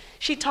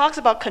 She talks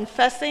about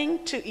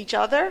confessing to each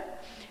other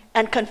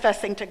and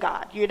confessing to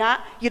God. You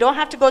don't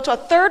have to go to a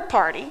third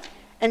party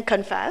and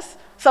confess,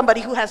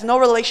 somebody who has no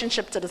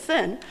relationship to the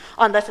sin,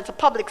 unless it's a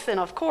public sin,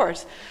 of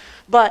course.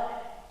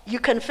 But you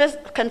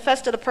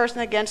confess to the person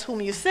against whom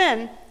you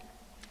sin.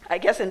 I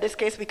guess in this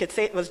case we could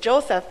say it was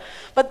Joseph,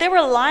 but they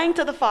were lying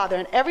to the father,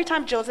 and every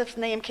time Joseph's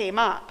name came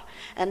up,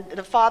 and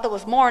the father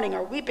was mourning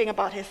or weeping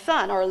about his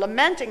son or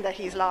lamenting that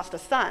he's lost a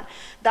son,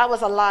 that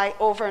was a lie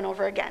over and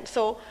over again.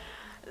 So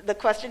the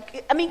question,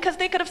 because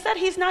they could have said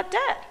he's not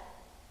dead.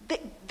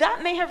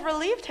 That may have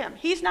relieved him.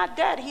 He's not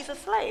dead, he's a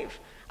slave.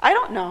 I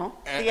don't know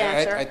the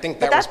answer. I think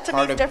that was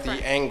part of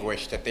the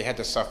anguish that they had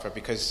to suffer,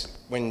 because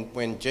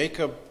when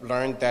Jacob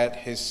learned that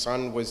his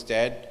son was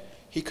dead,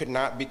 he could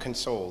not be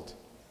consoled.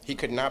 He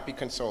could not be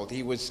consoled.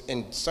 He was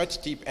in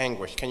such deep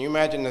anguish. Can you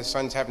imagine the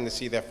sons having to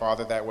see their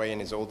father that way in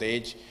his old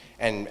age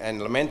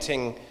and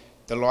lamenting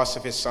the loss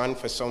of his son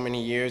for so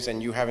many years,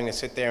 and you having to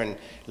sit there and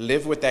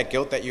live with that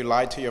guilt that you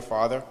lied to your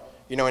father?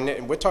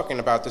 And we're talking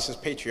about, this is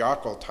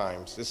patriarchal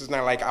times. This is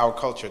not like our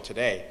culture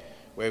today,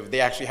 where they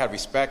actually had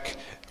respect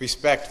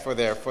for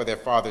their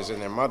fathers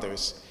and their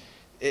mothers.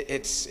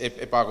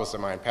 It boggles the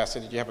mind. Pastor,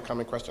 did you have a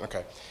comment, question?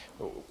 Okay.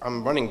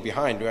 I'm running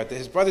behind.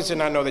 His brothers did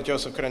not know that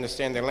Joseph could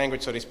understand their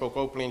language, so they spoke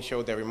openly and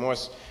showed their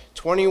remorse.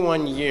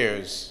 21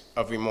 years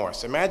of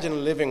remorse.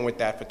 Imagine living with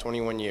that for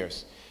 21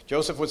 years.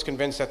 Joseph was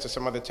convinced that to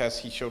some other tests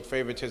he showed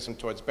favoritism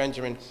towards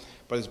Benjamin,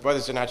 but his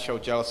brothers did not show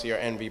jealousy or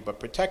envy,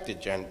 but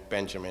protected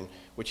Benjamin,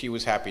 which he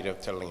was happy to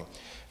tell him.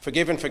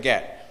 Forgive and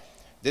forget.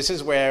 This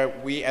is where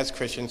we as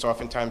Christians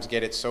oftentimes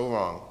get it so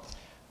wrong.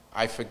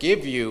 I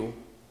forgive you,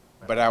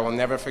 but I will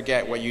never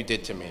forget what you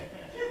did to me.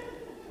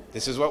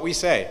 This is what we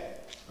say,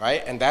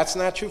 right? And that's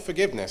not true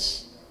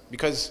forgiveness,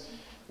 because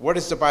what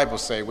does the Bible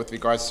say with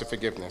regards to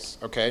forgiveness,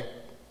 okay?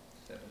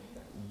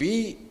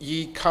 Be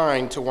ye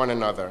kind to one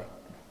another,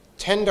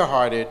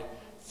 tender-hearted,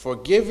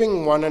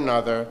 forgiving one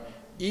another,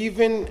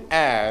 even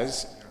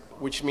as,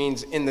 which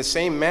means in the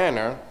same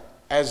manner,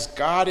 as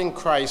God in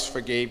Christ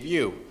forgave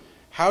you.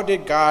 How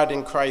did God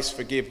in Christ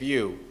forgive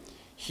you?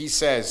 He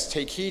says,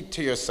 take heed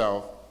to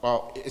yourself.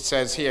 Well, it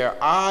says here,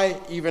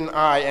 even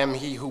I am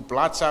he who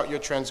blots out your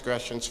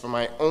transgressions for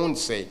my own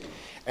sake,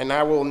 and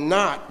I will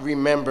not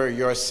remember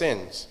your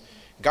sins.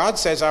 God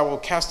says, I will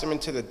cast them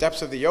into the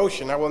depths of the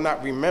ocean. I will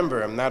not remember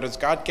them. Now, does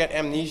God get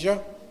amnesia?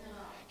 No.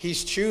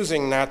 He's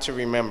choosing not to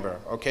remember,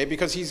 okay?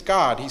 Because he's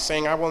God. He's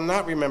saying, I will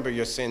not remember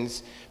your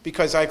sins,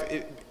 because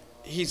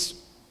he's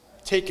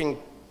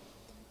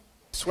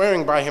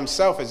swearing by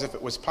himself as if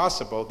it was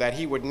possible that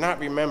he would not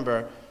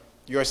remember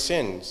your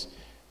sins.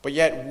 But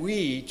yet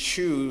we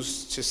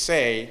choose to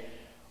say,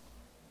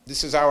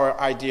 this is our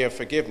idea of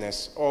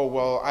forgiveness. Oh,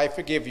 well, I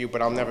forgive you,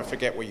 but I'll never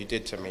forget what you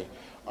did to me.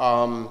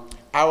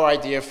 Our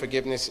idea of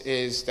forgiveness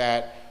is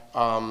that,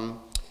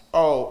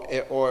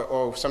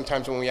 or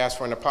sometimes when we ask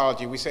for an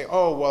apology, we say,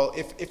 oh, well,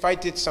 if I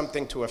did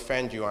something to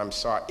offend you, I'm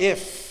sorry.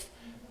 If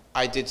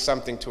I did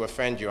something to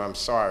offend you, I'm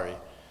sorry.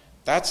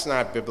 That's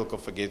not biblical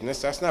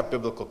forgiveness. That's not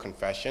biblical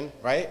confession,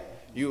 right?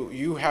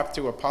 You have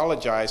to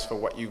apologize for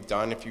what you've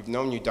done if you've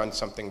known you've done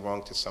something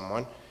wrong to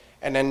someone.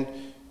 And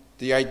then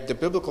the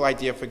biblical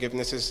idea of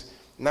forgiveness is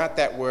not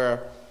that we're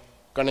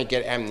going to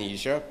get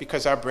amnesia,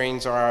 because our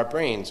brains are our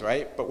brains,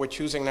 right? But we're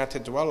choosing not to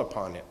dwell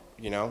upon it,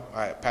 you know?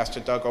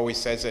 Pastor Doug always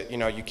says that, you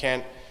know, you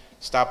can't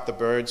stop the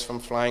birds from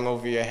flying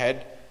over your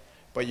head,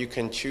 but you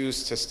can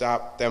choose to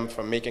stop them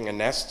from making a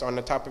nest on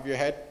the top of your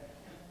head,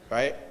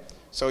 right?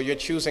 So you're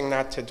choosing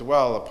not to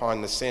dwell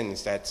upon the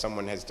sins that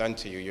someone has done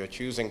to you. You're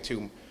choosing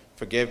to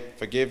forgive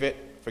it,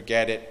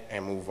 forget it,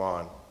 and move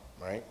on,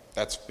 right?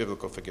 That's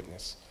biblical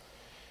forgiveness.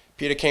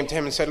 Peter came to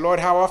him and said, Lord,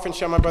 how often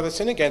shall my brother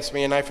sin against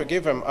me and I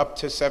forgive him? Up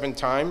to 7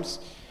 times.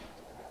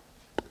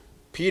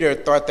 Peter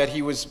thought that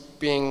he was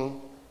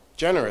being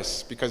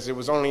generous because there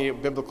was only a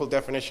biblical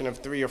definition of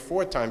 3 or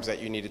 4 times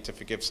that you needed to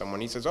forgive someone.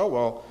 He says, oh,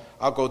 well,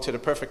 I'll go to the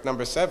perfect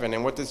number 7.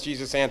 And what does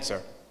Jesus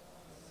answer?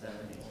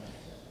 70.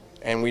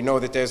 And we know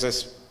that there's a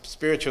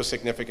spiritual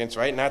significance,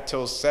 right? Not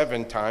till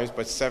 7 times,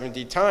 but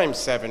 70 times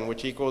 7,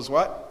 which equals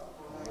what?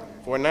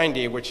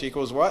 490, which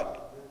equals what?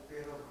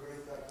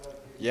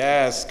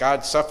 Yes,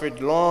 God suffered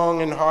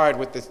long and hard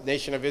with the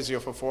nation of Israel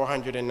for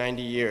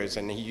 490 years,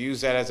 and he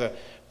used that as a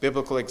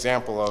biblical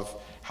example of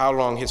how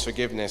long his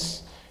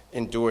forgiveness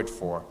endured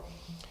for.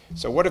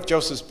 So what if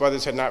Joseph's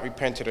brothers had not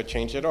repented or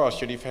changed at all?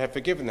 Should he have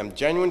forgiven them?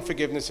 Genuine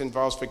forgiveness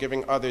involves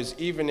forgiving others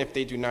even if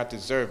they do not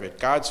deserve it.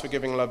 God's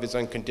forgiving love is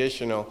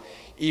unconditional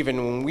even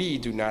when we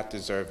do not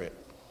deserve it.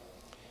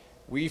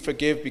 We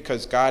forgive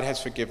because God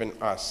has forgiven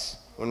us.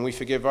 When we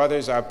forgive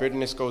others, our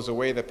bitterness goes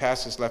away, the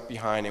past is left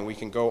behind, and we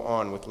can go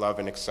on with love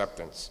and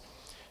acceptance.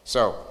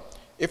 So,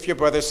 if your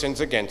brother sins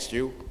against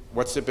you,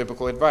 what's the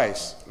biblical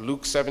advice?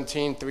 Luke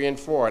 17, 3 and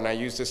 4, and I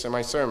use this in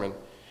my sermon.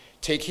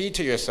 Take heed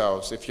to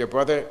yourselves. If your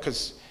brother,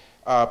 because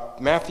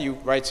Matthew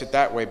writes it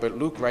that way, but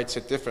Luke writes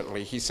it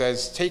differently. He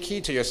says, take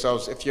heed to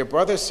yourselves. If your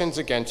brother sins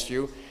against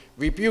you,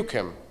 rebuke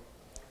him.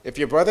 If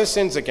your brother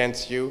sins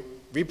against you,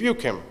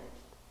 rebuke him.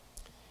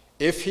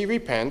 If he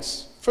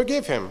repents,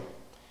 forgive him.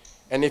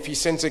 And if he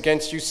sins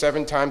against you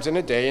 7 times in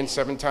a day, and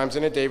 7 times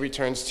in a day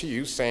returns to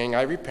you, saying,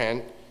 I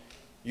repent,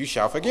 you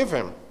shall forgive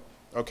him.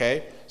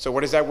 Okay? So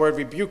what does that word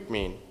rebuke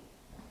mean?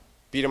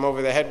 Beat him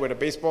over the head with a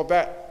baseball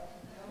bat?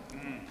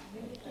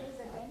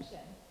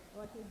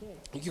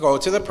 You go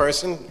to the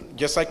person,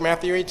 just like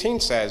Matthew 18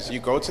 says.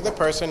 You go to the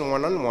person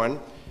one-on-one,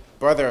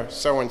 brother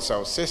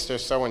so-and-so, sister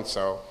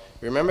so-and-so.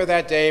 Remember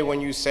that day when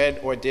you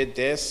said or did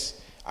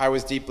this? I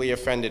was deeply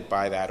offended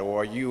by that.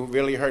 Or you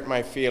really hurt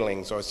my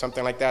feelings, or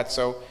something like that.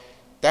 So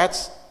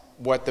that's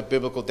what the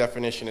biblical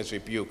definition is,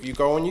 rebuke. You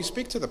go and you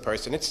speak to the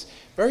person. It's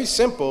very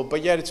simple,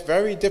 but yet it's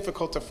very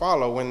difficult to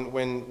follow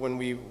when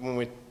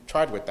we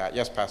tried with that.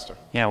 Yes, Pastor?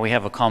 Yeah, we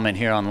have a comment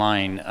here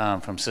online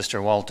from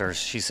Sister Walters.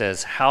 She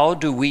says, how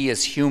do we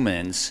as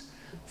humans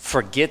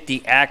forget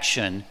the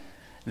action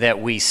that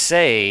we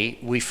say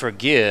we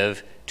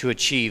forgive to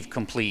achieve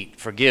complete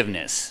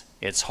forgiveness?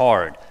 It's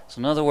hard. So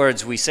in other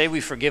words, we say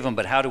we forgive them,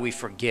 but how do we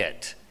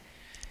forget?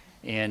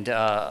 And,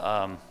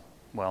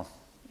 well...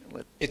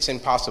 It's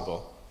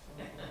impossible.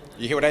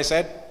 You hear what I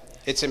said?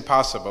 It's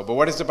impossible. But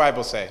what does the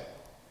Bible say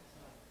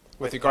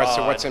with regards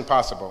to what's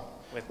impossible?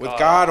 With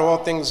God, all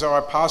things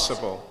are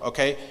possible.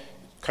 Okay?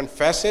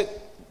 Confess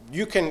it.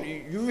 You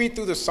read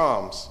through the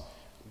Psalms.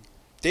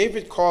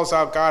 David calls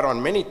out God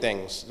on many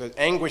things, the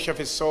anguish of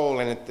his soul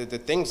and the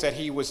things that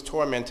he was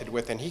tormented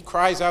with. And he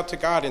cries out to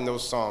God in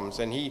those Psalms.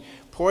 And he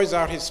pours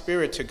out his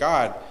spirit to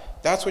God.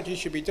 That's what you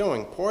should be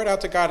doing. Pour it out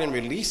to God and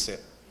release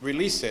it.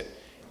 Release it.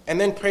 And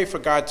then pray for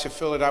God to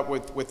fill it up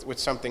with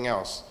something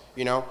else,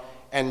 you know.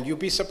 And you'll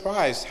be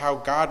surprised how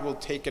God will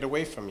take it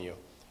away from you,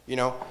 you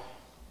know.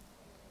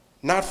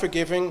 Not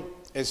forgiving,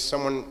 as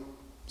someone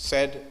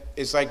said,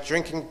 is like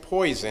drinking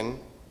poison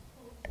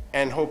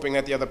and hoping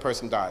that the other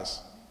person dies,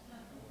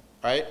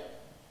 right?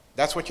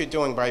 That's what you're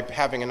doing by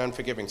having an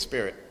unforgiving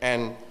spirit.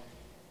 And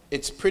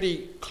it's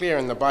pretty clear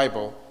in the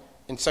Bible.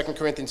 In 2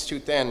 Corinthians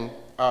 2:10,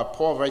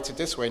 Paul writes it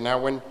this way,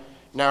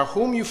 Now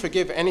whom you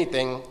forgive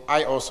anything,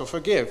 I also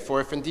forgive. For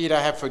if indeed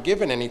I have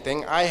forgiven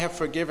anything, I have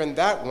forgiven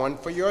that one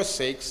for your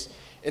sakes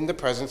in the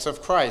presence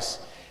of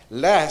Christ,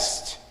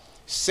 lest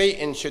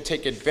Satan should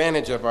take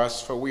advantage of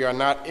us, for we are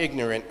not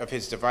ignorant of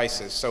his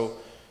devices. So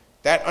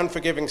that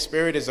unforgiving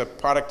spirit is a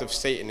product of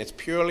Satan. It's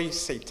purely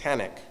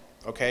satanic,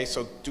 okay?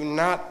 So do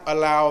not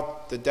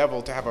allow the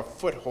devil to have a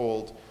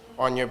foothold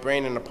on your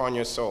brain and upon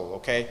your soul,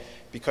 okay?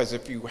 Because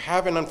if you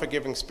have an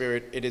unforgiving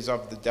spirit, it is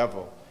of the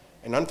devil.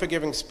 An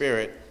unforgiving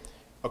spirit,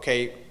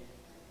 okay,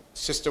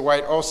 Sister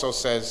White also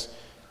says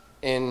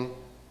in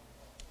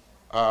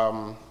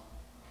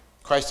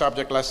Christ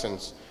Object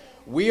Lessons,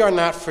 We are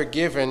not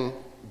forgiven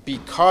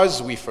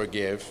because we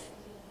forgive,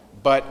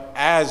 but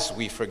as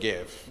we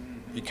forgive.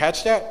 You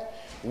catch that?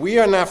 We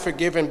are not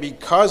forgiven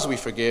because we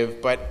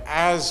forgive, but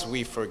as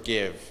we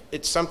forgive.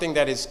 It's something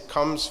that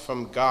comes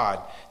from God.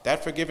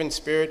 That forgiven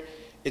spirit,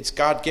 it's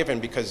God-given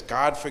because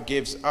God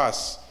forgives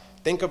us.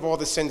 Think of all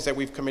the sins that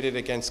we've committed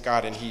against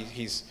God, and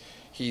He's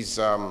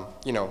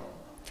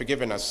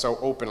forgiven us so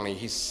openly.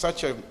 He's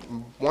such a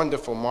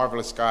wonderful,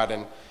 marvelous God,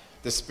 and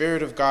the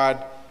Spirit of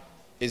God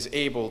is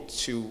able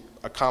to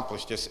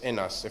accomplish this in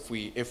us if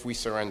we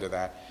surrender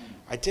that.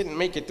 I didn't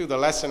make it through the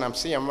lesson.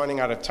 I'm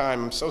running out of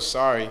time. I'm so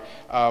sorry.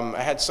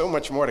 I had so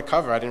much more to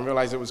cover. I didn't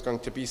realize it was going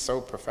to be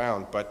so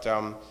profound. But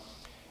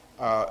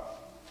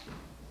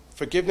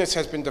forgiveness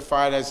has been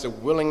defined as the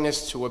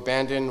willingness to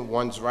abandon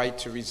one's right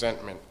to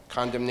resentment,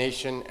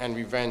 condemnation, and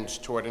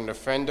revenge toward an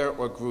offender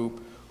or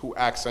group who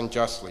acts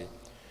unjustly.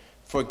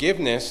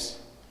 Forgiveness,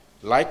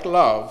 like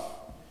love,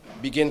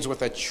 begins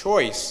with a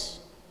choice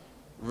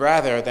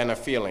rather than a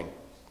feeling.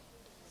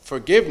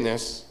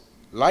 Forgiveness,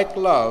 like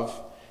love,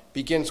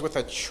 begins with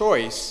a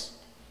choice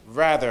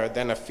rather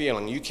than a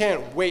feeling. You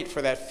can't wait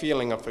for that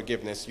feeling of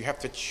forgiveness. You have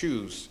to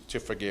choose to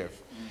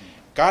forgive.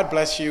 God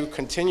bless you.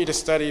 Continue to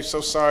study.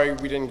 So sorry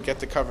we didn't get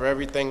to cover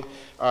everything.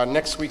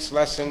 Next week's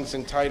lesson's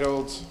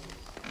entitled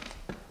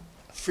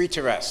Free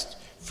to Rest.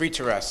 Free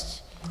to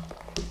Rest.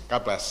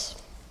 God bless.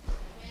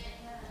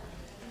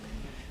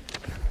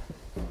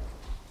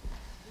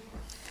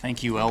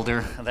 Thank you,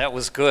 Elder. That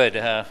was good.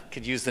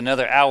 Could use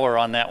another hour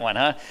on that one,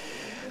 huh?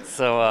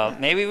 So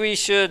maybe we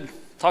should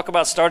talk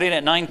about starting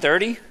at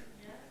 9:30?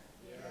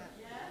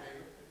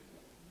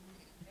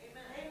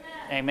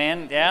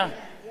 Amen. Yeah?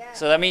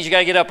 So that means you got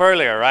to get up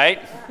earlier,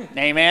 right?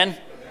 Amen?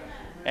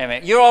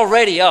 Amen. You're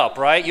already up,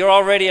 right? You're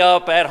already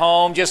up at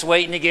home just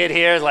waiting to get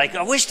here. Like,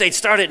 I wish they'd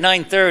start at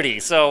 9:30.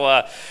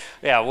 So,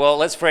 yeah, well,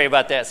 let's pray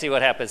about that, see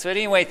what happens. But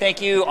anyway,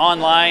 thank you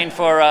online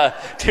for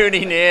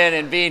tuning in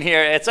and being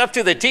here. It's up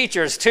to the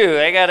teachers, too.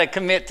 They got to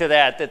commit to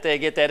that they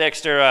get that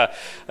extra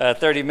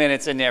 30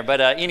 minutes in there.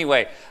 But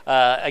anyway,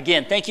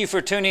 again, thank you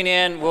for tuning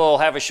in. We'll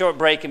have a short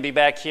break and be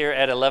back here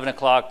at 11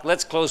 o'clock.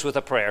 Let's close with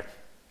a prayer.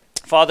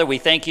 Father, we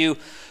thank you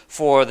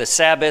for the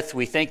Sabbath.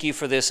 We thank you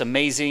for this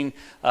amazing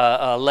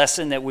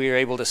lesson that we are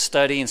able to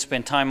study and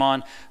spend time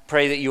on.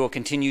 Pray that you will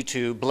continue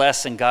to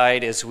bless and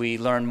guide as we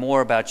learn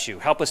more about you.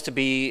 Help us to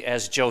be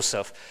as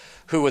Joseph,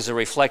 who was a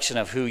reflection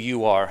of who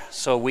you are.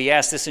 So we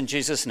ask this in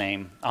Jesus'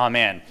 name.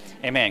 Amen.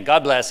 Amen.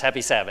 God bless.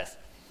 Happy Sabbath.